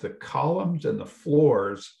just the columns and the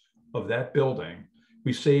floors of that building,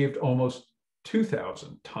 we saved almost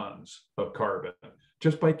 2,000 tons of carbon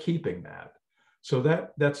just by keeping that. So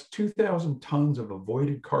that's 2,000 tons of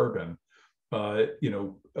avoided carbon,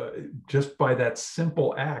 just by that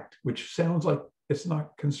simple act, which sounds like it's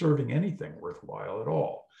not conserving anything worthwhile at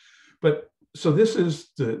all. But so this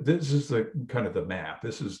is the kind of the math.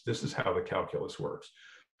 This is how the calculus works.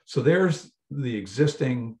 So there's the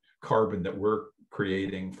existing carbon that we're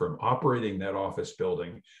creating from operating that office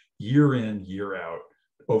building year in, year out.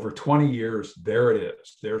 Over 20 years, there it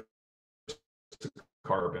is. There's the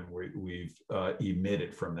carbon we've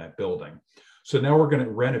emitted from that building. So now we're going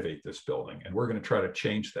to renovate this building and we're going to try to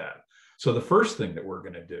change that. So the first thing that we're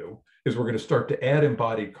going to do is we're going to start to add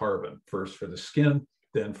embodied carbon, first for the skin,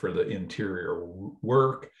 then for the interior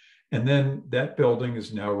work. And then that building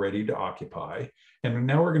is now ready to occupy. And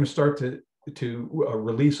now we're going to start to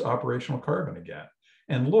release operational carbon again.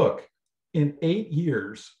 And look, in 8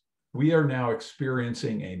 years, we are now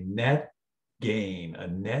experiencing a net gain, a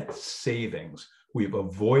net savings. We've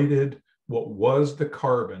avoided what was the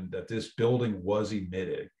carbon that this building was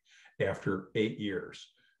emitting after 8 years.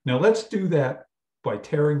 Now let's do that by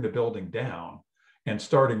tearing the building down and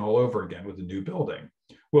starting all over again with a new building.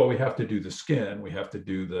 Well, we have to do the skin, we have to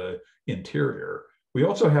do the interior. We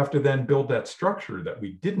also have to then build that structure that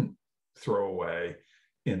we didn't throw away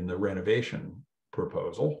in the renovation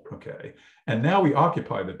proposal, okay? And now we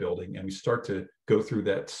occupy the building and we start to go through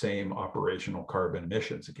that same operational carbon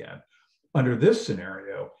emissions again. Under this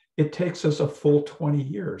scenario, it takes us a full 20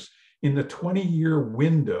 years. In the 20-year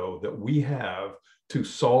window that we have to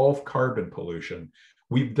solve carbon pollution,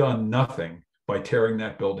 we've done nothing by tearing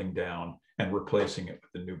that building down and replacing it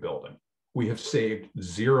with a new building. We have saved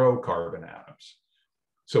 0 carbon atoms.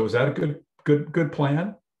 So is that a good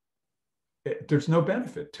plan? There's no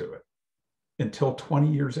benefit to it until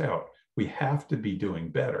 20 years out. We have to be doing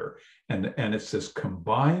better. And it's this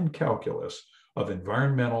combined calculus of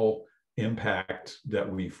environmental impact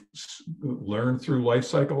that we've learned through life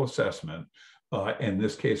cycle assessment, in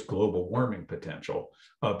this case, global warming potential,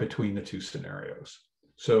 between the 2 scenarios.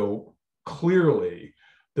 So clearly,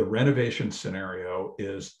 the renovation scenario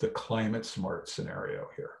is the climate smart scenario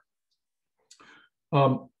here.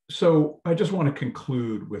 So I just want to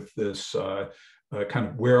conclude with this kind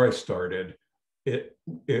of where I started.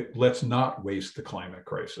 Let's not waste the climate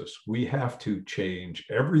crisis. We have to change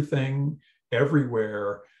everything,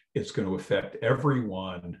 everywhere. It's going to affect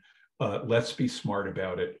everyone. Let's be smart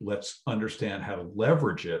about it. Let's understand how to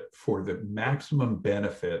leverage it for the maximum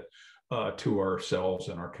benefit to ourselves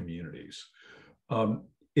and our communities.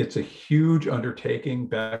 It's a huge undertaking.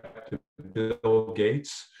 Back to Bill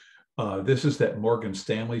Gates. This is that Morgan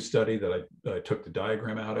Stanley study that I took the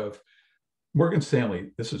diagram out of. Morgan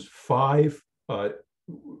Stanley, this is 5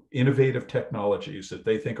 innovative technologies that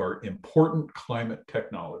they think are important climate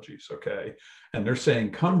technologies, okay? And they're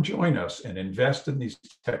saying, come join us and invest in these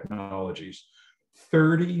technologies.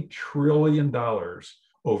 $30 trillion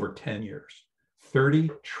over 10 years. $30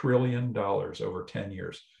 trillion over 10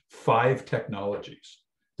 years. 5 technologies.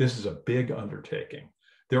 This is a big undertaking.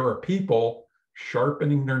 There are people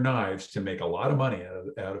sharpening their knives to make a lot of money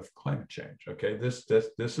out of climate change, okay? This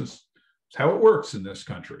is how it works in this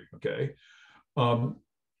country, okay?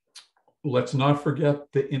 Let's not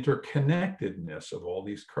forget the interconnectedness of all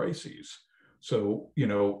these crises. So, you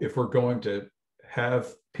know, if we're going to have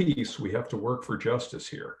peace, we have to work for justice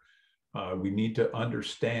here. We need to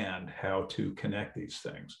understand how to connect these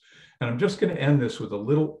things. And I'm just going to end this with a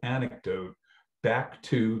little anecdote back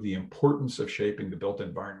to the importance of shaping the built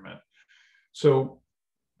environment. So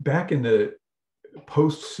back in the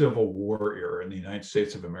post-Civil War era in the United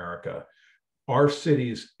States of America, our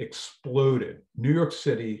cities exploded. New York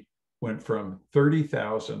City went from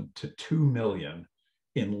 30,000 to 2 million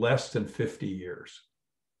in less than 50 years,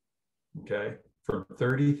 okay? From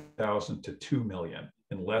 30,000 to 2 million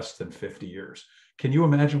in less than 50 years. Can you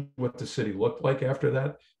imagine what the city looked like after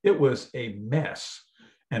that? It was a mess,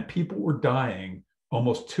 and people were dying.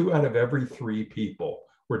 Almost 2 out of every 3 people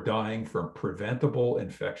were dying from preventable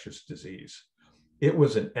infectious disease. It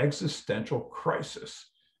was an existential crisis.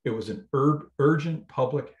 It was an urgent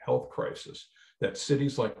public health crisis that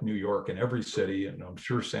cities like New York, and every city, and I'm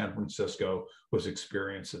sure San Francisco was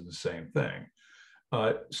experiencing the same thing.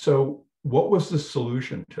 So what was the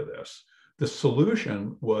solution to this? The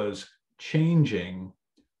solution was changing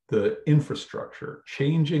the infrastructure,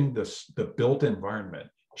 changing the built environment,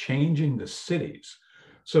 changing the cities.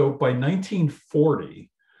 So by 1940,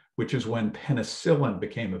 which is when penicillin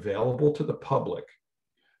became available to the public,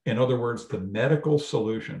 in other words, the medical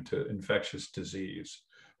solution to infectious disease,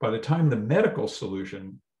 by the time the medical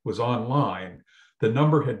solution was online, the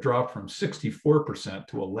number had dropped from 64%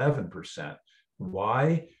 to 11%.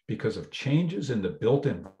 Why? Because of changes in the built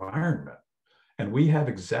environment. And we have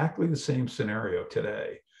exactly the same scenario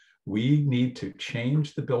today. We need to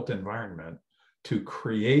change the built environment to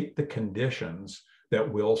create the conditions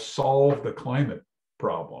that will solve the climate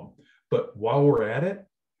problem. But while we're at it,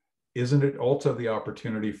 isn't it also the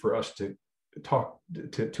opportunity for us to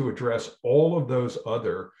address all of those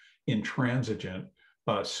other intransigent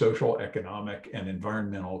social, economic, and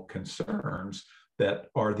environmental concerns that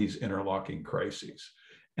are these interlocking crises?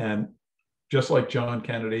 And just like John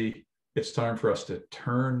Kennedy, it's time for us to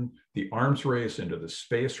turn the arms race into the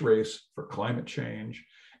space race for climate change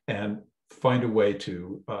and find a way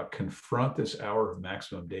to confront this hour of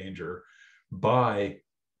maximum danger by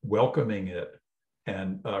welcoming it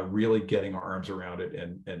and really getting our arms around it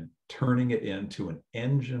and turning it into an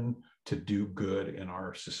engine to do good in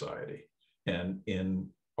our society and in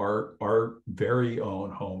our very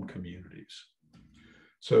own home communities.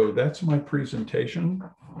 So that's my presentation.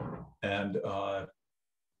 And I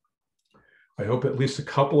hope at least a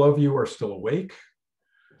couple of you are still awake.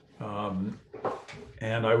 And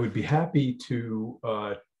I would be happy to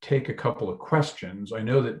take a couple of questions. I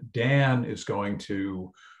know that Dan is going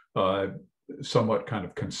to somewhat kind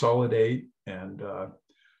of consolidate. And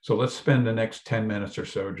so let's spend the next 10 minutes or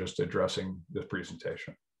so just addressing this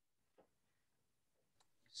presentation.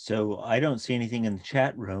 So I don't see anything in the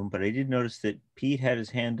chat room, but I did notice that Pete had his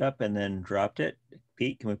hand up and then dropped it.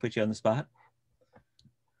 Pete, can we put you on the spot?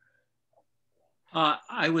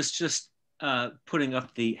 I was just putting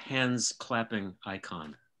up the hands clapping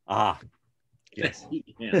icon. Ah, yes.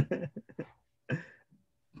 Yeah.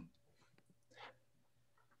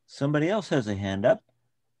 Somebody else has a hand up.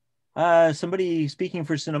 Somebody speaking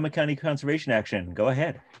for Sonoma County Conservation Action. Go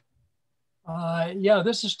ahead. Yeah,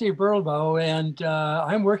 this is Steve Burlbow, and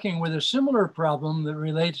I'm working with a similar problem that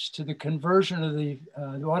relates to the conversion of the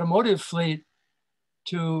automotive fleet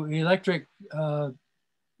to electric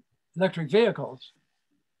vehicles.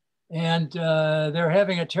 And they're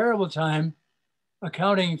having a terrible time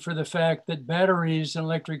accounting for the fact that batteries in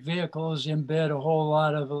electric vehicles embed a whole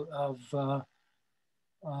lot of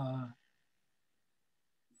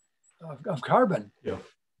carbon. Yeah.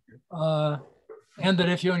 And that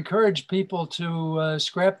if you encourage people to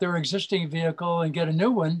scrap their existing vehicle and get a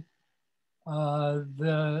new one,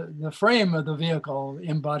 the frame of the vehicle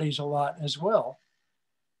embodies a lot as well.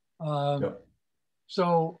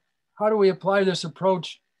 So how do we apply this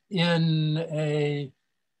approach in an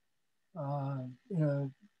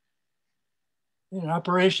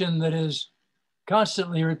operation that is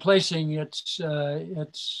constantly replacing its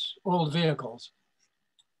old vehicles?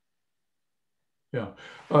 Yeah,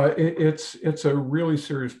 it's a really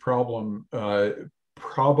serious problem.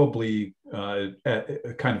 Probably kind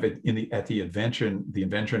of at the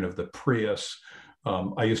invention of the Prius.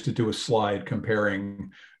 I used to do a slide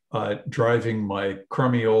comparing driving my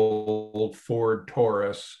crummy old Ford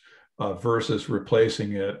Taurus versus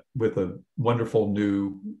replacing it with a wonderful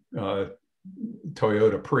new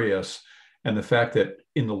Toyota Prius, and the fact that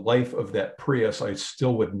in the life of that Prius, I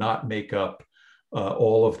still would not make up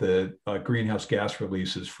all of the greenhouse gas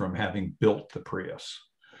releases from having built the Prius.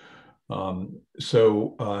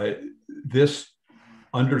 So this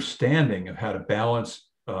understanding of how to balance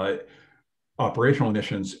operational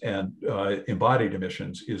emissions and embodied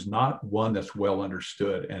emissions is not one that's well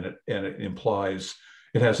understood, and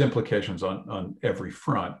it has implications on every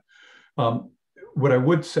front. What I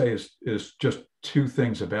would say is just two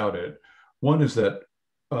things about it. One is that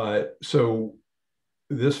so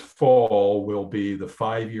this fall will be the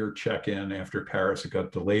 5-year check-in after Paris. It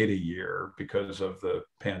got delayed a year because of the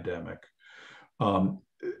pandemic.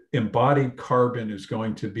 Embodied carbon is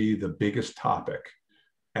going to be the biggest topic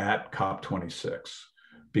at COP26,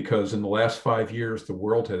 because in the last 5 years, the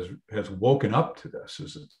world has woken up to this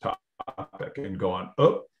as a topic and gone,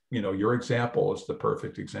 oh, your example is the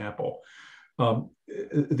perfect example.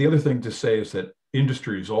 The other thing to say is that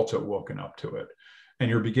industry has also woken up to it. And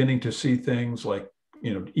you're beginning to see things like,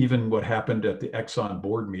 even what happened at the Exxon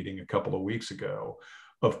board meeting a couple of weeks ago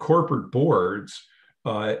of corporate boards,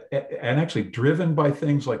 and actually driven by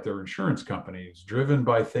things like their insurance companies, driven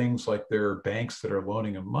by things like their banks that are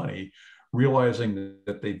loaning them money, realizing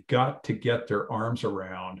that they've got to get their arms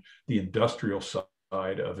around the industrial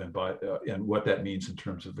side of and what that means in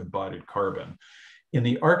terms of embodied carbon. In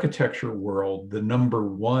the architecture world, the number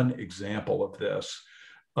one example of this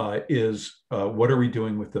is what are we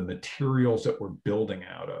doing with the materials that we're building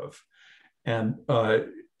out of? And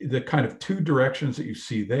the kind of two directions that you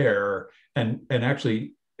see there, and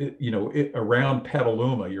actually, around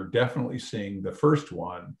Petaluma, you're definitely seeing the first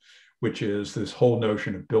one, which is this whole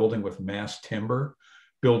notion of building with mass timber,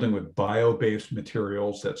 building with bio-based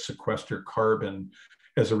materials that sequester carbon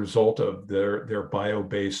as a result of their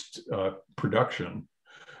bio-based production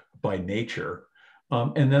by nature.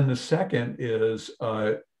 And then the second is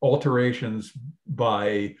alterations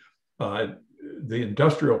by the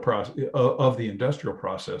industrial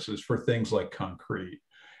processes for things like concrete.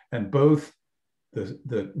 And both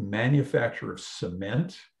the manufacture of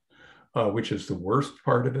cement, which is the worst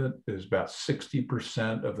part of it, is about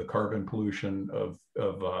 60% of the carbon pollution of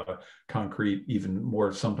concrete, even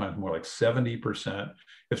more, sometimes more like 70%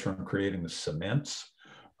 is from creating the cements.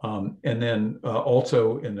 And then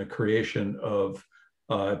also in the creation of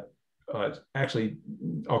actually,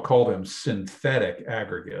 I'll call them synthetic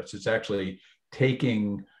aggregates. It's actually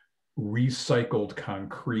taking recycled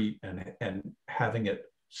concrete and having it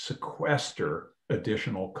sequester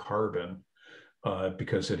additional carbon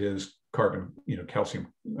because it is carbon, calcium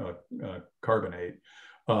carbonate.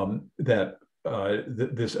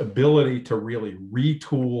 This ability to really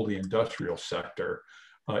retool the industrial sector,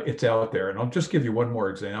 it's out there. And I'll just give you one more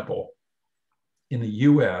example. In the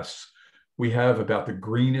US, we have about the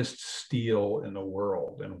greenest steel in the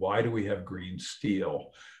world. And why do we have green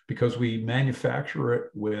steel? Because we manufacture it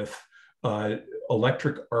with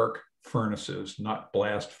electric arc furnaces, not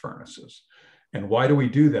blast furnaces. And why do we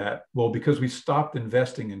do that? Well, because we stopped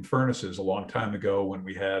investing in furnaces a long time ago when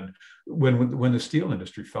the steel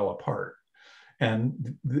industry fell apart.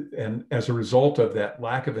 And as a result of that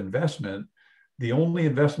lack of investment, the only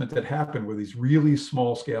investment that happened were these really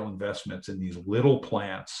small scale investments in these little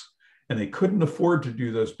plants. And they couldn't afford to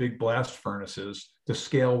do those big blast furnaces. The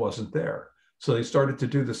scale wasn't there. So they started to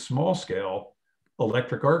do the small scale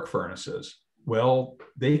electric arc furnaces. Well,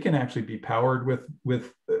 they can actually be powered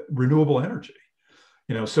with renewable energy.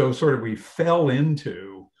 So sort of we fell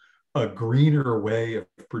into a greener way of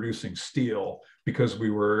producing steel because we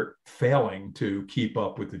were failing to keep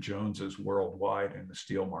up with the Joneses worldwide in the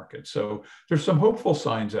steel market. So there's some hopeful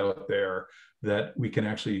signs out there that we can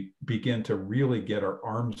actually begin to really get our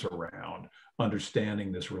arms around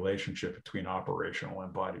understanding this relationship between operational and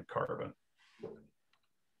embodied carbon.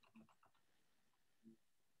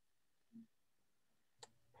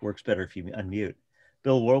 Works better if you unmute.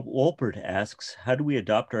 Bill Wolpert asks, how do we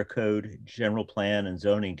adopt our code, general plan, and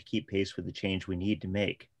zoning to keep pace with the change we need to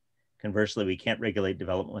make? Conversely, we can't regulate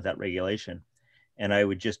development without regulation. And I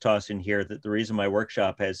would just toss in here that the reason my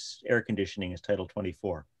workshop has air conditioning is Title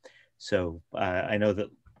 24. So I know that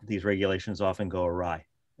these regulations often go awry.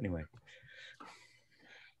 Anyway.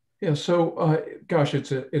 Yeah, so gosh,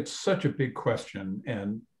 it's such a big question,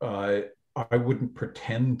 and I wouldn't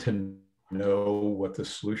pretend to know what the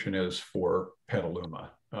solution is for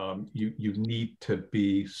Petaluma. You need to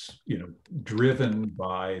be, driven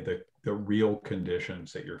by the real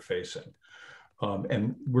conditions that you're facing.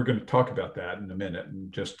 And we're going to talk about that in a minute,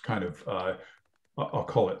 and just kind of, I'll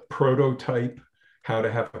call it prototype, how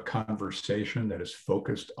to have a conversation that is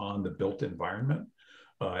focused on the built environment,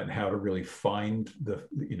 and how to really find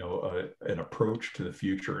an approach to the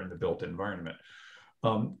future in the built environment.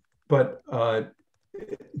 But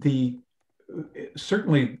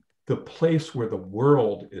certainly the place where the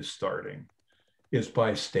world is starting is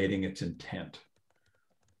by stating its intent.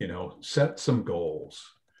 Set some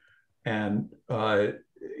goals. And,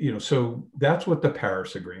 so that's what the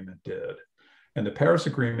Paris Agreement did. And the Paris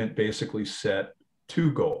Agreement basically set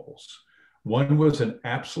two goals. One was an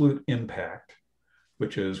absolute impact,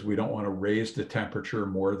 which is we don't want to raise the temperature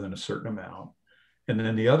more than a certain amount. And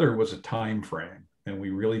then the other was a time frame. And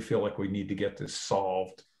we really feel like we need to get this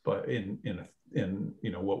solved, but in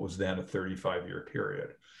what was then a 35-year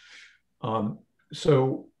period.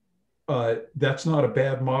 So that's not a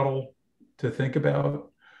bad model to think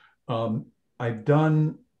about. I've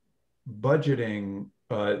done budgeting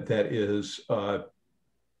that is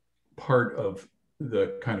part of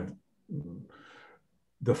the kind of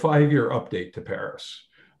the 5-year update to Paris.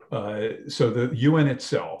 So the UN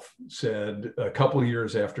itself said a couple of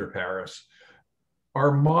years after Paris,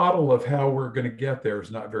 our model of how we're going to get there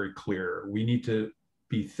is not very clear. We need to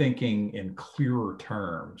be thinking in clearer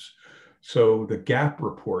terms. So the GAP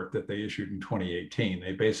report that they issued in 2018,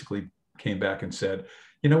 they basically came back and said,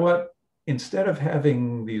 you know what, instead of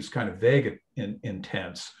having these kind of vague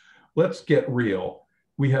intents, let's get real.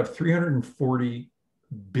 We have 340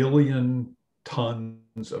 billion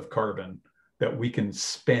tons of carbon that we can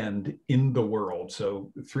spend in the world.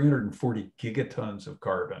 So 340 gigatons of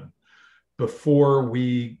carbon before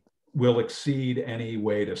we will exceed any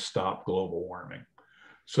way to stop global warming.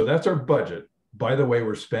 So that's our budget. By the way,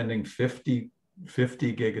 we're spending 50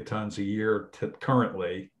 gigatons a year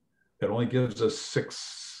currently. That only gives us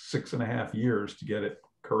six and a half years to get it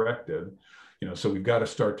corrected. So we've got to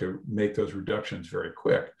start to make those reductions very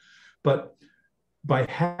quick. But by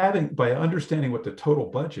understanding what the total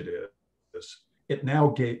budget is, it now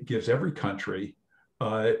gives every country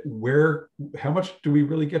how much do we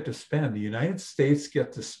really get to spend? The United States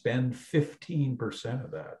get to spend 15% of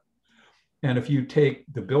that. And if you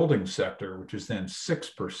take the building sector, which is then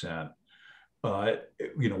 6%,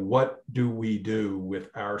 what do we do with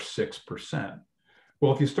our 6%?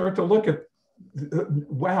 Well, if you start to look at,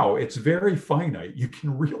 wow, it's very finite. You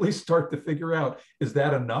can really start to figure out, is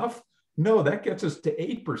that enough? No, that gets us to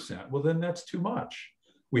 8%. Well, then that's too much.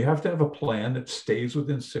 We have to have a plan that stays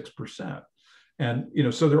within 6%. And,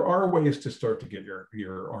 so there are ways to start to get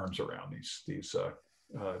your arms around these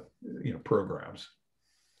programs.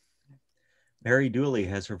 Mary Dooley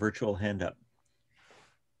has her virtual hand up.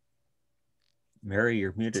 Mary,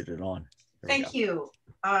 you're muted and on. Thank you.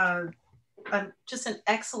 Just an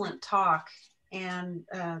excellent talk. And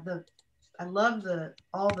I love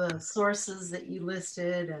all the sources that you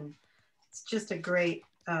listed, and it's just a great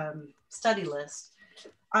study list.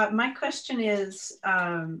 My question is,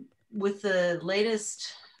 with the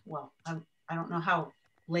latest, well, I don't know how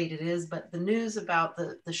late it is, but the news about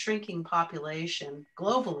the shrinking population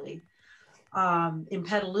globally, in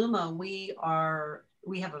Petaluma, we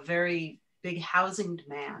have a very big housing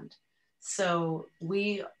demand. So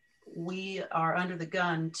we are under the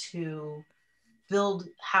gun to build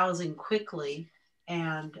housing quickly,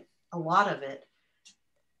 and a lot of it.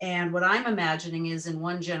 And what I'm imagining is in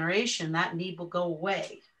one generation, that need will go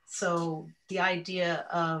away. So the idea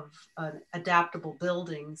of an adaptable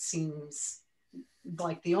building seems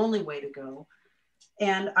like the only way to go.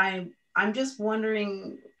 And I'm just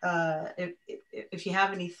wondering if you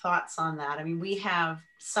have any thoughts on that. I mean, we have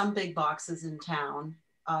some big boxes in town.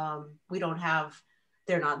 We don't have,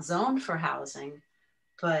 they're not zoned for housing,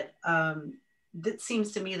 but it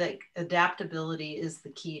seems to me that adaptability is the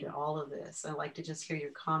key to all of this. I'd like to just hear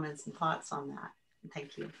your comments and thoughts on that.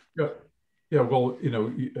 Thank you. Yeah. Yeah, well,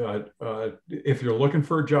 if you're looking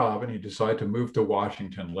for a job and you decide to move to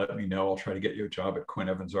Washington, let me know. I'll try to get you a job at Quinn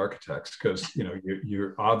Evans Architects, because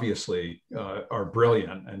you obviously are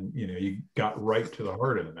brilliant, and you got right to the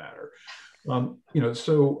heart of the matter.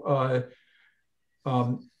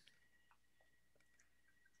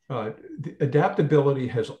 Adaptability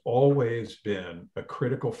has always been a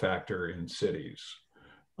critical factor in cities.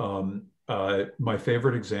 My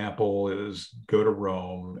favorite example is go to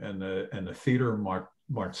Rome, and the Theater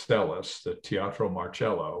Marcellus, the Teatro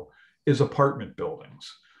Marcello, is apartment buildings.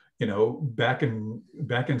 Back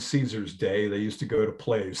in Caesar's day, they used to go to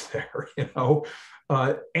plays there.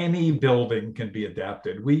 Any building can be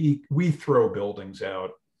adapted. We throw buildings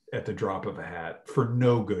out at the drop of a hat for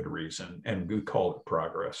no good reason, and we call it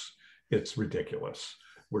progress. It's ridiculous.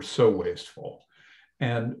 We're so wasteful,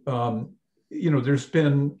 and there's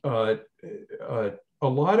been a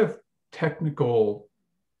lot of technical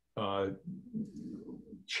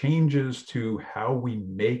changes to how we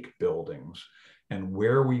make buildings and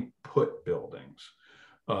where we put buildings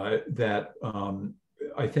that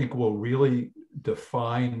I think will really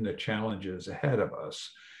define the challenges ahead of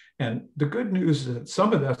us. And the good news is that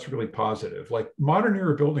some of that's really positive. Like, modern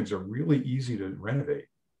era buildings are really easy to renovate.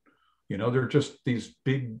 They're just these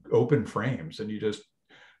big open frames, and you just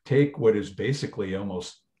take what is basically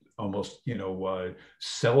almost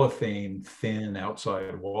cellophane thin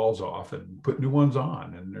outside walls off and put new ones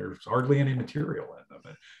on, and there's hardly any material in them.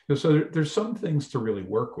 And so there's some things to really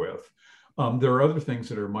work with. There are other things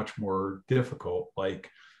that are much more difficult,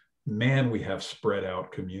 like, man, we have spread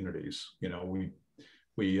out communities.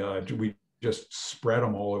 We just spread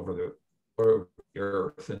them all over the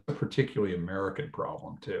earth, and a particularly American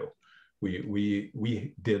problem too.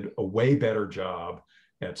 We did a way better job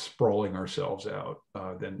at sprawling ourselves out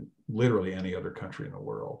than literally any other country in the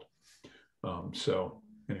world. So,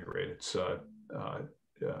 at any rate, it's a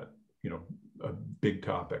big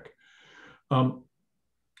topic. I'd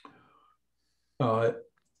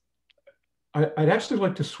actually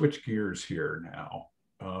like to switch gears here now,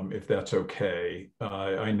 if that's okay.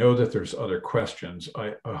 I know that there's other questions.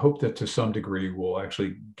 I hope that to some degree we'll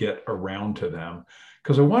actually get around to them,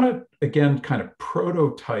 because I want to, again, kind of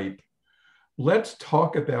prototype. Let's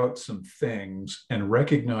talk about some things and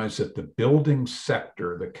recognize that the building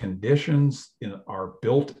sector, the conditions in our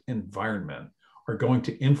built environment, are going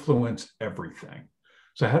to influence everything.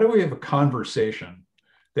 So how do we have a conversation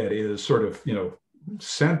that is sort of,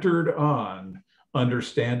 centered on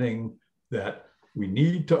understanding that we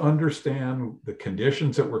need to understand the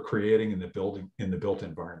conditions that we're creating in the built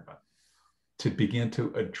environment to begin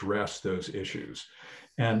to address those issues?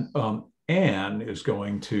 And Anne is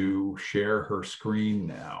going to share her screen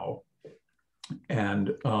now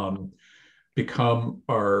and become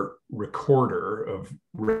our recorder of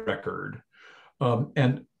record.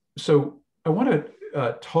 And so I want to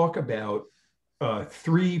talk about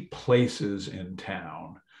 3 places in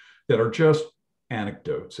town that are just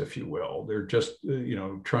anecdotes, if you will. They're just,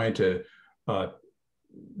 trying to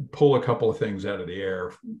pull a couple of things out of the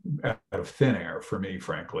air, out of thin air for me,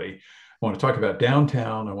 frankly. I want to talk about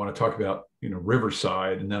downtown. I want to talk about,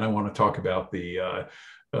 Riverside, and then I want to talk about the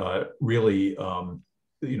the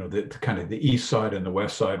kind of the east side and the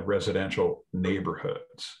west side residential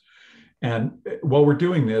neighborhoods. And while we're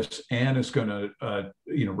doing this, Anne is going to,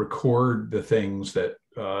 record the things that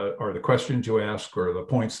are the questions you ask or the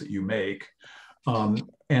points that you make. And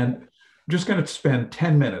I'm just going to spend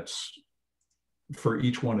 10 minutes for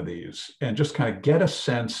each one of these and just kind of get a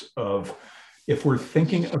sense of, if we're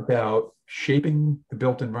thinking about shaping the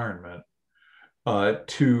built environment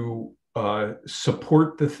to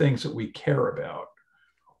support the things that we care about,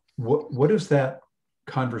 what does that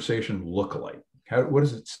conversation look like? What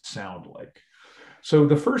does it sound like? So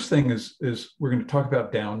the first thing is we're going to talk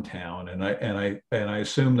about downtown, and I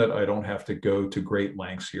assume that I don't have to go to great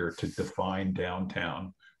lengths here to define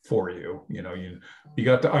downtown for you. You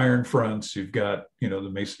got the iron fronts, you've got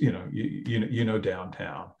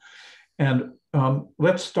downtown, and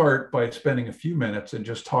let's start by spending a few minutes and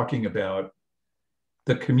just talking about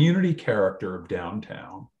the community character of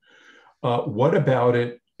downtown. What about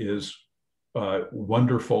it is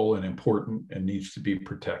wonderful and important and needs to be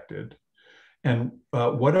protected? And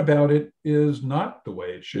what about it is not the way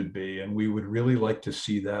it should be? And we would really like to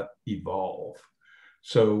see that evolve.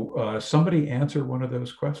 So somebody answer one of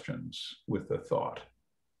those questions with a thought.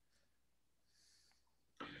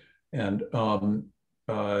 And I'm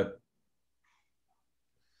going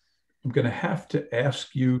to have to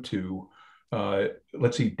ask you to,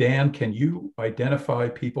 let's see, Dan, can you identify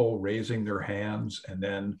people raising their hands and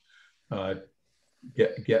then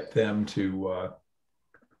get them to...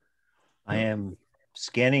 I am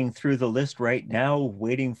scanning through the list right now,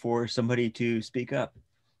 waiting for somebody to speak up.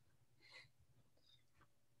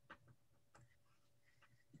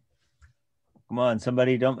 Come on,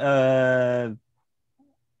 somebody don't,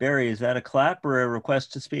 Barry, is that a clap or a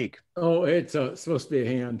request to speak? Oh, it's supposed to be a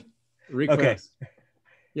hand request. Okay.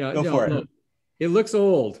 Yeah, Go for it. Look, it looks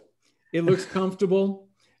old. It looks comfortable.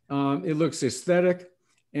 It looks aesthetic,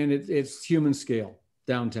 and it's human scale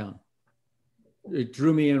downtown. It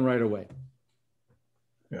drew me in right away.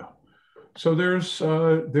 Yeah. So there's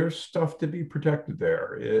stuff to be protected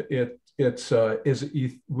there.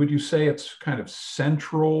 Would you say it's kind of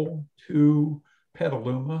central to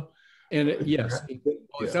Petaluma? And yes,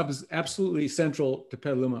 it's absolutely central to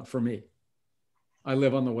Petaluma for me. I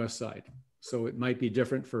live on the west side, so it might be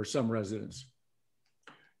different for some residents.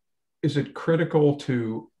 Is it critical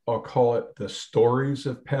to, I'll call it, the stories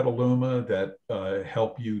of Petaluma that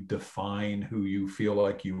help you define who you feel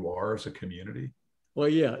like you are as a community? Well,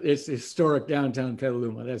 yeah, it's historic downtown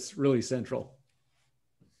Petaluma. That's really central.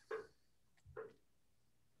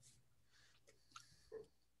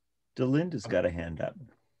 Delinda's got a hand up.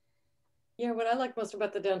 Yeah, what I like most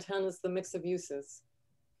about the downtown is the mix of uses.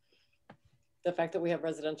 The fact that we have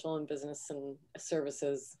residential and business and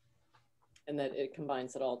services, and that it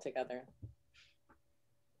combines it all together.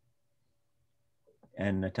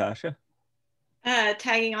 And Natasha?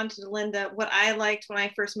 Tagging on to Delinda, what I liked when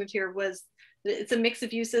I first moved here was it's a mix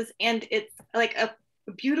of uses, and it's like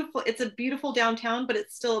it's a beautiful downtown, but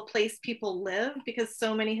it's still a place people live, because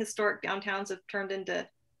so many historic downtowns have turned into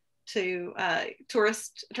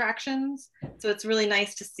tourist attractions. So it's really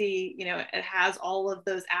nice to see, you know, it has all of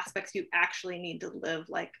those aspects you actually need to live,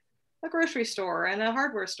 like a grocery store and a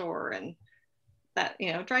hardware store and that,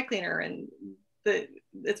 you know, dry cleaner, and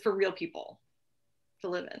it's for real people to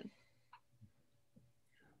live in.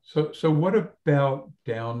 So what about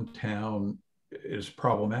downtown is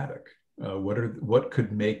problematic? What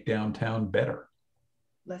could make downtown better?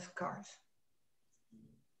 Less cars.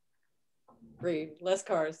 Agreed. Less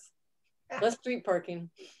cars, less street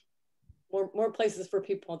parking, more places for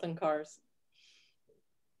people than cars.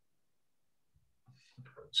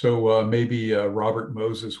 So maybe Robert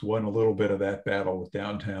Moses won a little bit of that battle with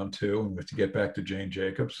downtown too, and to get back to Jane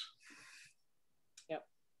Jacobs. Yep.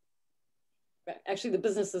 Actually, the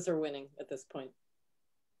businesses are winning at this point.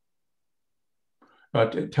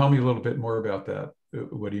 Tell me a little bit more about that.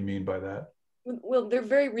 What do you mean by that? Well, they're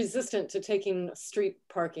very resistant to taking street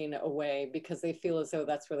parking away because they feel as though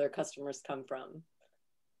that's where their customers come from.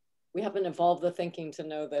 We haven't evolved the thinking to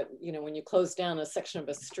know that, you know, when you close down a section of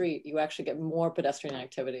a street, you actually get more pedestrian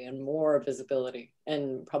activity and more visibility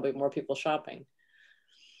and probably more people shopping.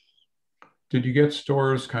 Did you get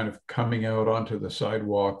stores kind of coming out onto the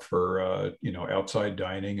sidewalk for, you know, outside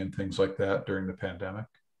dining and things like that during the pandemic?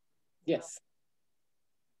 Yes.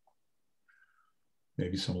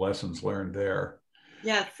 Maybe some lessons learned there.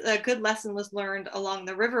 Yes, a good lesson was learned along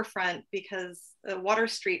the riverfront, because Water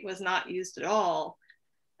Street was not used at all.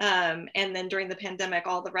 And then during the pandemic,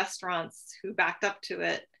 all the restaurants who backed up to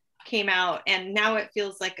it came out, and now it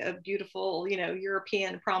feels like a beautiful, you know,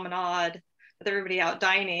 European promenade with everybody out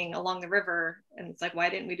dining along the river. And it's like, why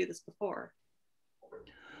didn't we do this before?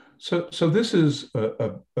 So this is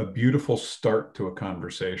a beautiful start to a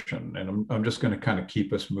conversation, and I'm just going to kind of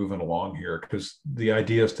keep us moving along here, because the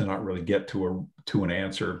idea is to not really get to an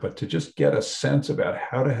answer, but to just get a sense about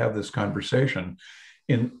how to have this conversation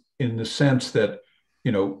in the sense that,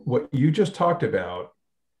 you know, what you just talked about,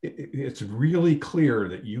 it's really clear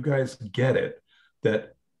that you guys get it,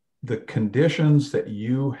 that the conditions that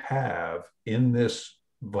you have in this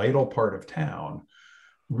vital part of town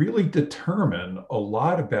really determine a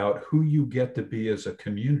lot about who you get to be as a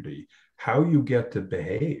community, how you get to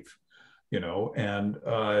behave, you know, and,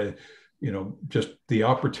 you know, just the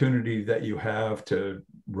opportunity that you have to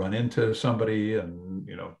run into somebody and,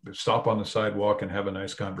 you know, stop on the sidewalk and have a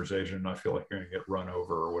nice conversation and not feel like you're going to get run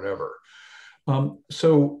over or whatever.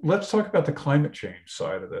 So let's talk about the climate change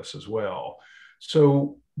side of this as well.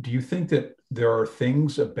 So do you think that there are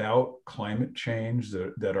things about climate change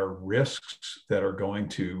that are risks that are going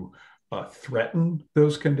to threaten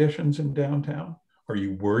those conditions in downtown? Are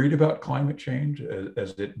you worried about climate change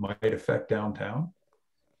as it might affect downtown?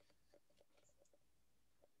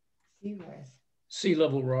 Sea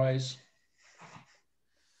level rise.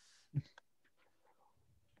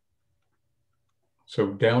 So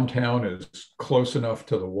downtown is close enough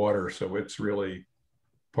to the water, so it's really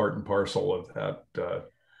part and parcel of that.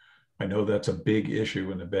 I know that's a big issue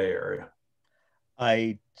in the Bay Area.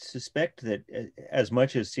 I suspect that as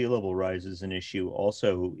much as sea level rise is an issue,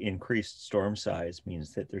 also increased storm size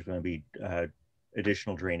means that there's going to be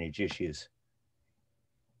additional drainage issues.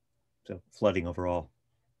 So flooding overall.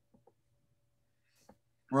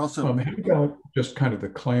 We're also how about just kind of the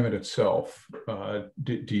climate itself?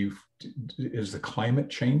 Is the climate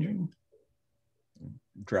changing?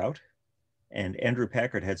 Drought. And Andrew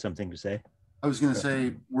Packard had something to say. I was going to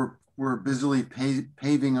say we're busily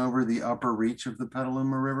paving over the upper reach of the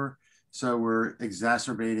Petaluma River, so we're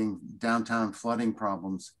exacerbating downtown flooding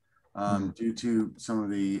problems due to some of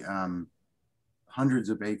the hundreds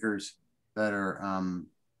of acres that are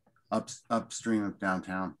upstream of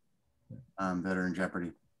downtown that are in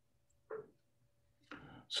jeopardy.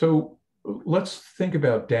 So let's think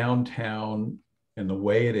about downtown and the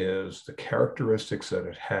way it is, the characteristics that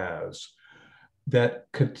it has, that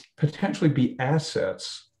could potentially be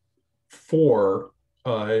assets for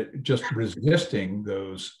just resisting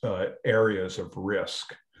those areas of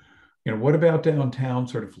risk. You know, what about downtown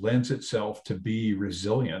sort of lends itself to be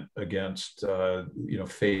resilient against, you know,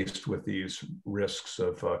 faced with these risks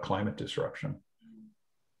of climate disruption?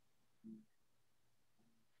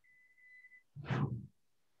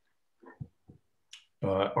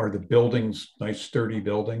 Are the buildings nice, sturdy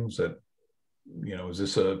buildings that, you know, is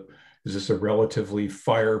this a relatively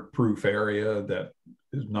fireproof area that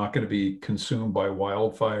is not going to be consumed by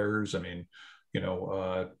wildfires? I mean, you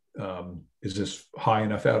know, is this high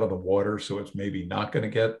enough out of the water so it's maybe not going to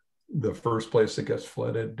get the first place that gets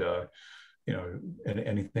flooded? You know, and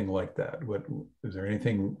anything like that? What is there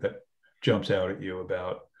anything that jumps out at you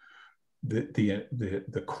about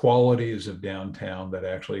the qualities of downtown that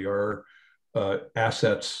actually are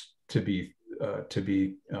assets to be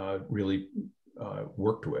really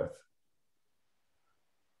worked with?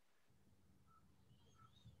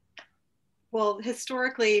 Well,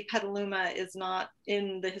 historically, Petaluma is not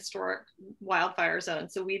in the historic wildfire zone,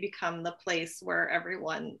 so we become the place where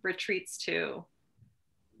everyone retreats to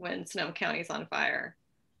when Sonoma County is on fire.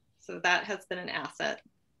 So that has been an asset.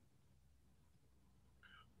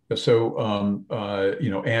 So,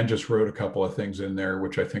 you know, Anne just wrote a couple of things in there,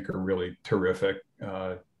 which I think are really terrific,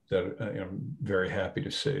 that I'm very happy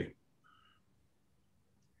to see.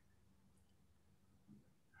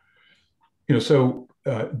 You know, so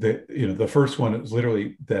the first one is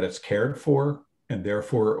literally that it's cared for, and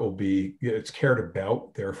therefore it will be, it's cared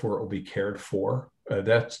about, therefore it will be cared for.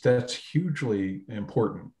 That's hugely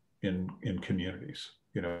important in communities.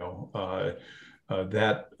 You know,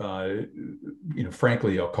 you know,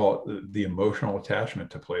 frankly, I'll call it the emotional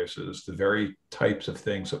attachment to places, the very types of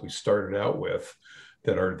things that we started out with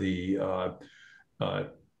that are the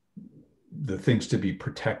things to be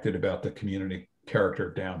protected about the community character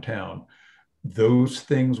of downtown. Those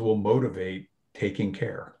things will motivate taking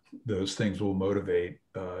care. Those things will motivate,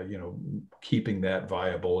 you know, keeping that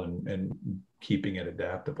viable and keeping it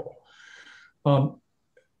adaptable.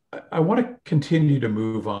 I want to continue to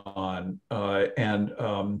move on, you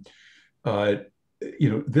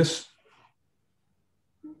know, this,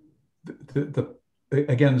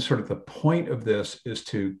 again, sort of the point of this is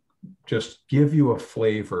to just give you a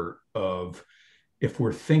flavor of, if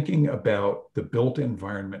we're thinking about the built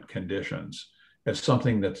environment conditions as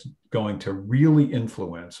something that's going to really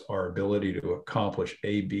influence our ability to accomplish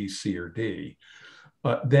A, B, C, or D,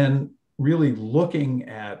 then really looking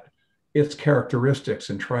at its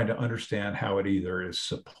characteristics and trying to understand how it either is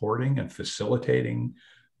supporting and facilitating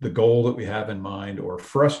the goal that we have in mind, or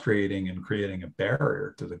frustrating and creating a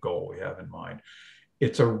barrier to the goal we have in mind.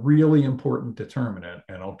 It's a really important determinant.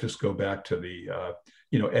 And I'll just go back to the,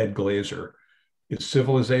 you know, Ed Glazer. Is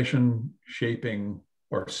civilization shaping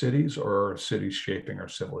our cities, or are cities shaping our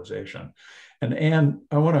civilization? And Anne,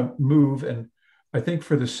 I want to move, and I think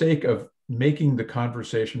for the sake of making the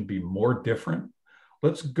conversation be more different,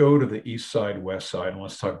 let's go to the east side, west side, and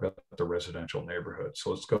let's talk about the residential neighborhood. So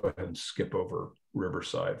let's go ahead and skip over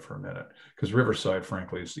Riverside for a minute, because Riverside,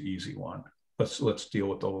 frankly, is the easy one. Let's deal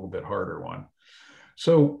with the little bit harder one.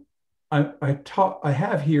 So I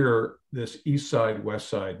have here this east side, west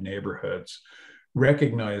side neighborhoods,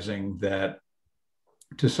 recognizing that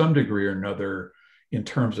to some degree or another, in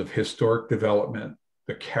terms of historic development,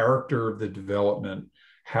 the character of the development,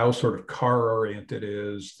 how sort of car-oriented it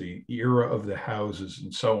is, the era of the houses,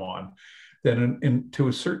 and so on, that to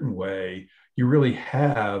a certain way, you really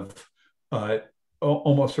have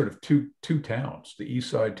almost sort of two towns, the east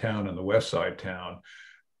side town and the west side town.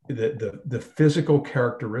 The physical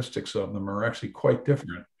characteristics of them are actually quite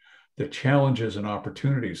different, the challenges and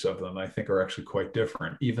opportunities of them, I think, are actually quite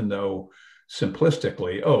different, even though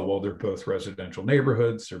simplistically, oh, well, they're both residential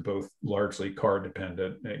neighborhoods, they're both largely car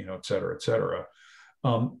dependent, you know, et cetera, et cetera.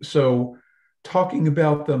 So talking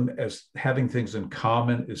about them as having things in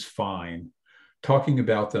common is fine. Talking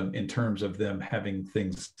about them in terms of them having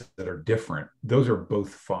things that are different, those are both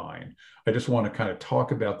fine. I just want to kind of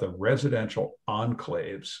talk about the residential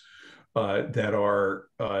enclaves that are,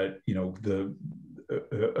 you know,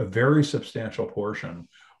 a very substantial portion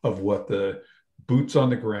of what the boots on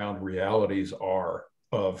the ground realities are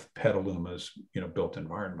of Petaluma's, you know, built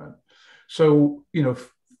environment. So, you know,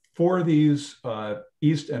 for these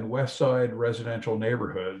east and west side residential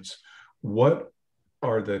neighborhoods, what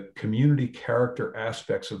are the community character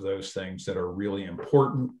aspects of those things that are really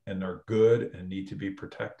important and are good and need to be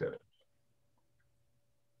protected?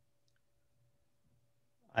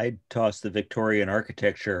 I'd toss the Victorian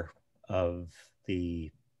architecture of the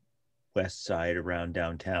west side around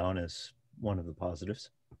downtown as one of the positives.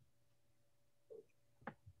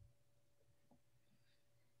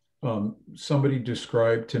 Somebody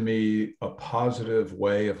described to me a positive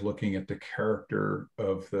way of looking at the character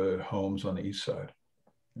of the homes on the east side.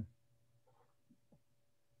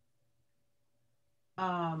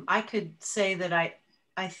 I could say that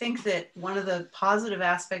I think that one of the positive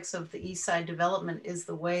aspects of the east side development is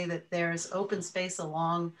the way that there's open space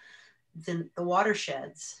along the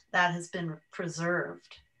watersheds that has been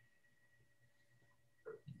preserved.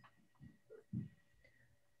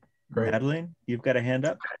 Great. Adeline, you've got a hand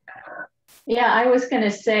up. Yeah, I was going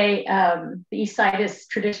to say the east side has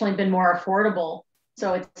traditionally been more affordable,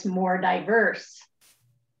 so it's more diverse.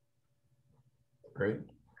 Great.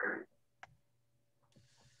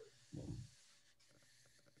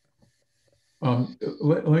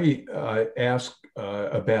 Let me ask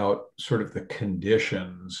about sort of the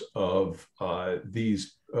conditions of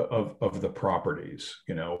these of the properties.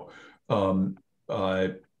 You know,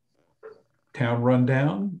 town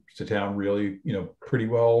rundown. Is the town really, you know, pretty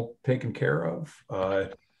well taken care of?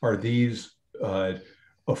 Are these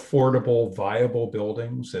affordable, viable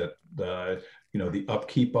buildings that you know, the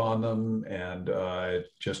upkeep on them and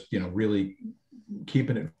just, you know, really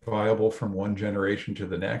keeping it viable from one generation to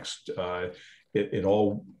the next? It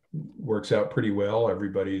all works out pretty well.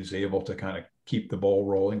 Everybody's able to kind of keep the ball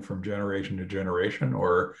rolling from generation to generation,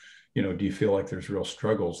 or, you know, do you feel like there's real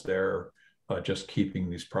struggles there just keeping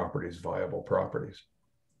these properties viable properties?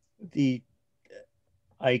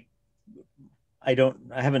 I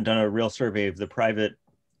haven't done a real survey of the private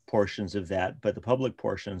portions of that, but the public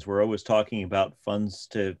portions, we're always talking about funds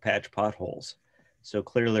to patch potholes. So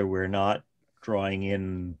clearly we're not drawing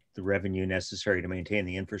in the revenue necessary to maintain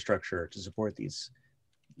the infrastructure to support these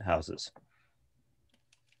houses.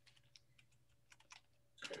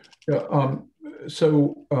 Yeah,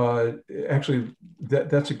 so actually,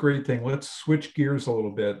 that's a great thing. Let's switch gears a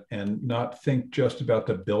little bit and not think just about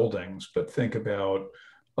the buildings, but think about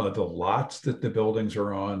the lots that the buildings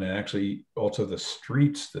are on, and actually also the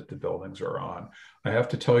streets that the buildings are on. I have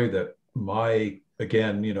to tell you that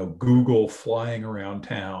again, you know, Google flying around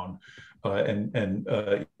town, and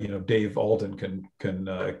you know, Dave Alden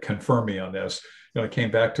can confirm me on this. You know, I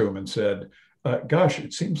came back to him and said, gosh,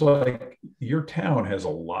 it seems like your town has a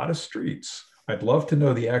lot of streets. I'd love to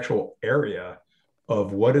know the actual area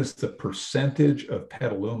of what is the percentage of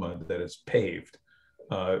Petaluma that is paved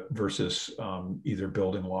versus either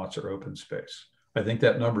building lots or open space. I think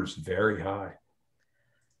that number is very high.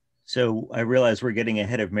 So I realize we're getting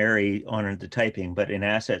ahead of Mary on the typing, but in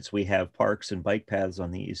assets, we have parks and bike paths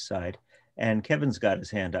on the east side. And Kevin's got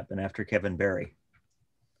his hand up, and after Kevin, Barry.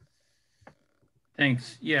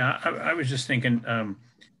 Thanks. Yeah, I was just thinking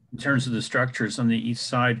in terms of the structures on the east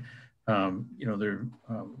side, you know, they're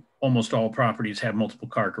almost all properties have multiple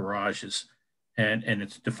car garages, and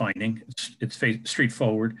it's defining. It's street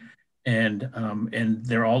forward, and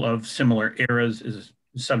they're all of similar eras as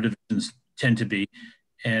subdivisions tend to be,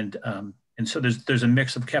 and so there's a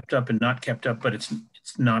mix of kept up and not kept up, but it's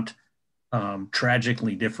not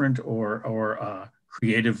tragically different or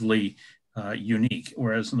creatively unique.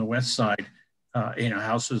 Whereas on the west side, you know,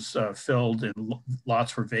 houses filled and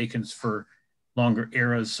lots were vacant for longer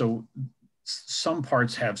eras. So some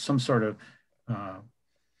parts have some sort of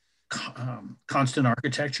constant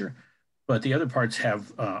architecture, but the other parts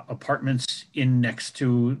have apartments in next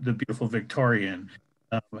to the beautiful Victorian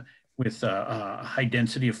with a high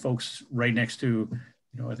density of folks right next to,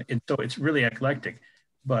 you know, and so it's really eclectic.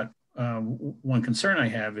 But one concern I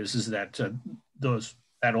have is that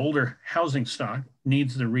that older housing stock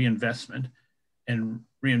needs the reinvestment. And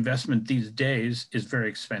reinvestment these days is very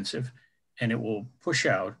expensive, and it will push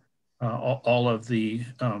out all of the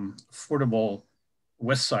affordable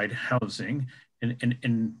West Side housing,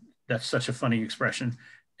 and that's such a funny expression,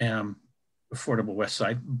 affordable West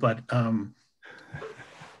Side. But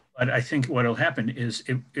I think what will happen is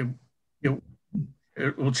it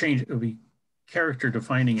will change. It'll be character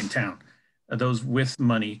defining in town. Those with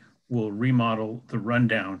money will remodel the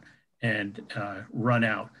rundown and run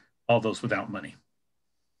out all those without money.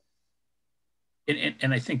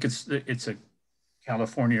 And I think it's a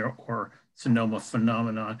California or Sonoma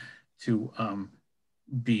phenomenon to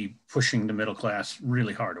be pushing the middle class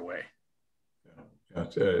really hard away. Yeah,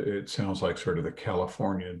 it sounds like sort of the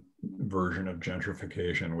California version of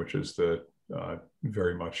gentrification, which is the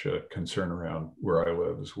very much a concern around where I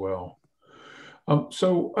live as well.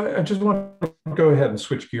 So I just want to go ahead and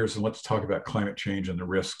switch gears and let's talk about climate change and the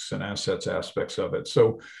risks and assets aspects of it.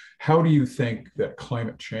 So how do you think that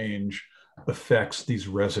climate change affects these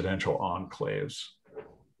residential enclaves?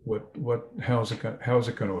 How is it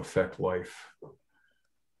going to affect life?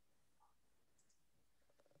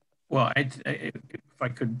 Well, if I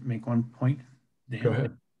could make one point, Dan. Go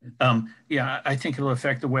ahead. Yeah, I think it'll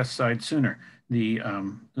affect the West Side sooner. The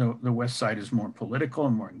West Side is more political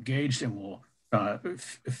and more engaged, and will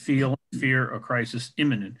feel fear a crisis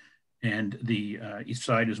imminent. And the East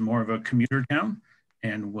Side is more of a commuter town,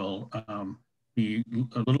 and will be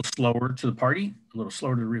a little slower to the party, a little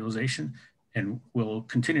slower to the realization, and will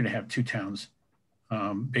continue to have two towns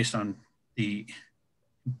based on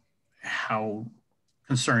how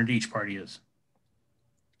concerned each party is.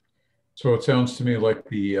 So it sounds to me like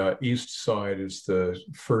the East Side is the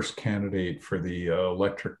first candidate for the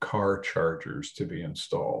electric car chargers to be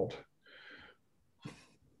installed.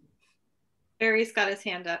 Barry's got his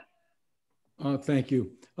hand up. Thank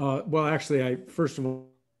you. Well, actually, first of all,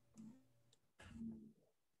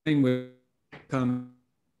 with comment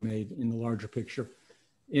made in the larger picture.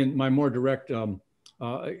 In my more direct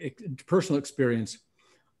personal experience,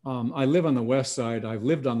 I live on the West Side. I've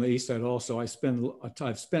lived on the East Side also. I've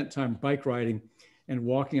spent time bike riding and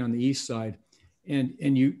walking on the East Side. And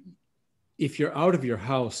if you're out of your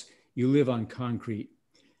house, you live on concrete,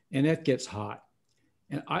 and that gets hot.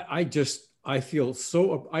 And I feel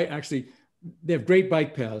so, they have great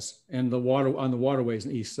bike paths and on the waterways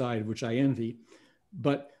on the East Side, which I envy.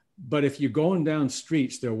 But if you're going down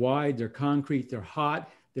streets, they're wide, they're concrete, they're hot,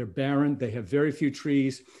 they're barren, they have very few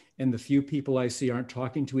trees, and the few people I see aren't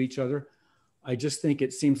talking to each other. I just think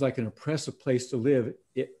it seems like an oppressive place to live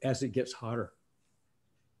as it gets hotter.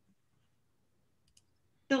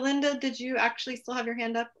 Delinda, did you actually still have your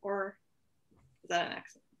hand up, or is that an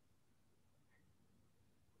accident?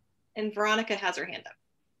 And Veronica has her hand up.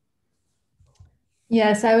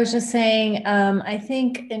 Yes, I was just saying, I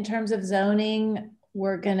think in terms of zoning,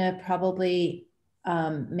 we're gonna probably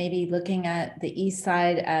maybe looking at the East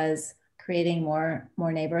Side as creating more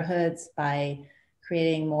neighborhoods by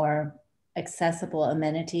creating more accessible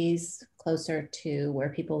amenities closer to where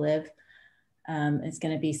people live. It's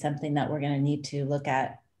going to be something that we're going to need to look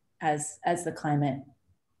at as the climate,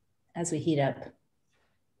 as we heat up.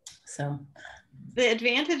 So the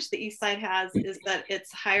advantage the East Side has is that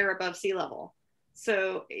it's higher above sea level.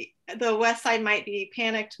 So the West Side might be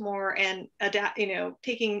panicked more and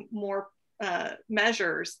taking more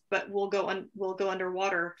measures, but we'll go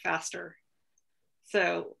underwater faster.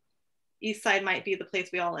 So East Side might be the place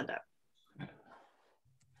we all end up.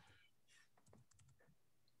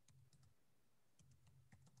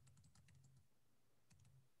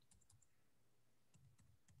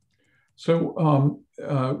 So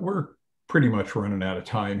we're pretty much running out of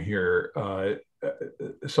time here.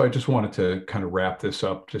 So I just wanted to kind of wrap this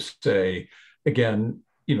up to say, again,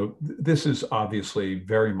 this is obviously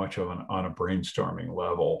very much on a brainstorming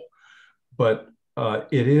level, but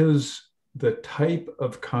it is the type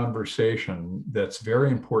of conversation that's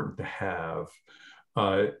very important to have.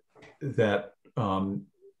 That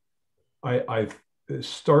I've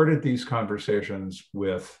started these conversations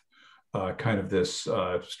with kind of this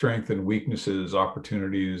strength and weaknesses,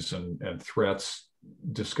 opportunities and threats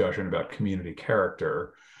discussion about community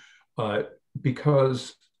character,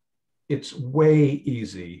 because it's way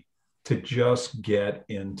easy to just get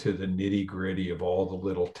into the nitty gritty of all the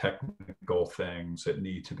little technical things that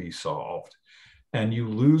need to be solved. And you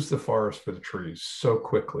lose the forest for the trees so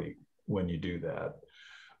quickly when you do that.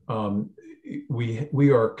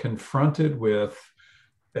 We are confronted with,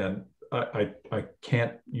 and I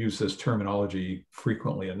can't use this terminology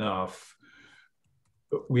frequently enough,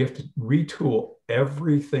 but we have to retool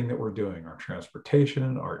everything that we're doing, our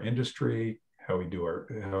transportation, our industry, how we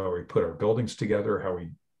put our buildings together, how we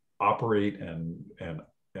operate and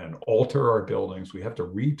alter our buildings. We have to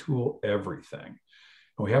retool everything.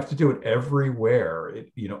 And we have to do it everywhere.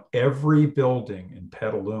 Every building in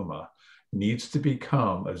Petaluma needs to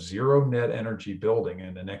become a zero net energy building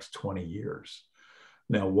in the next 20 years.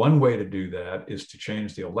 Now, one way to do that is to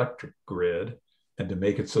change the electric grid and to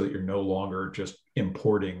make it so that you're no longer just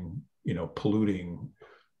importing, polluting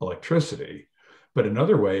electricity. But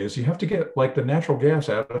another way is you have to get like the natural gas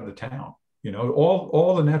out of the town.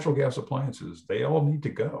 All the natural gas appliances, they all need to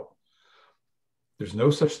go. There's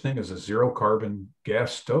no such thing as a zero carbon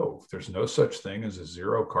gas stove. There's no such thing as a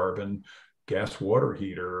zero carbon gas water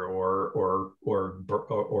heater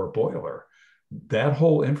or boiler. That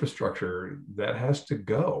whole infrastructure, that has to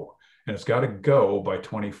go, and it's got to go by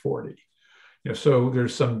 2040. So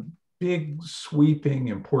there's some big sweeping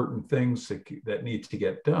important things that need to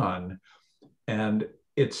get done, and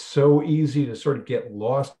it's so easy to sort of get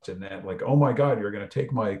lost in that, like, oh my God, you're going to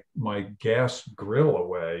take my gas grill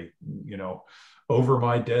away, over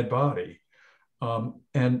my dead body.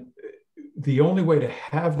 And the only way to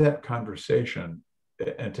have that conversation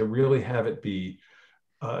and to really have it be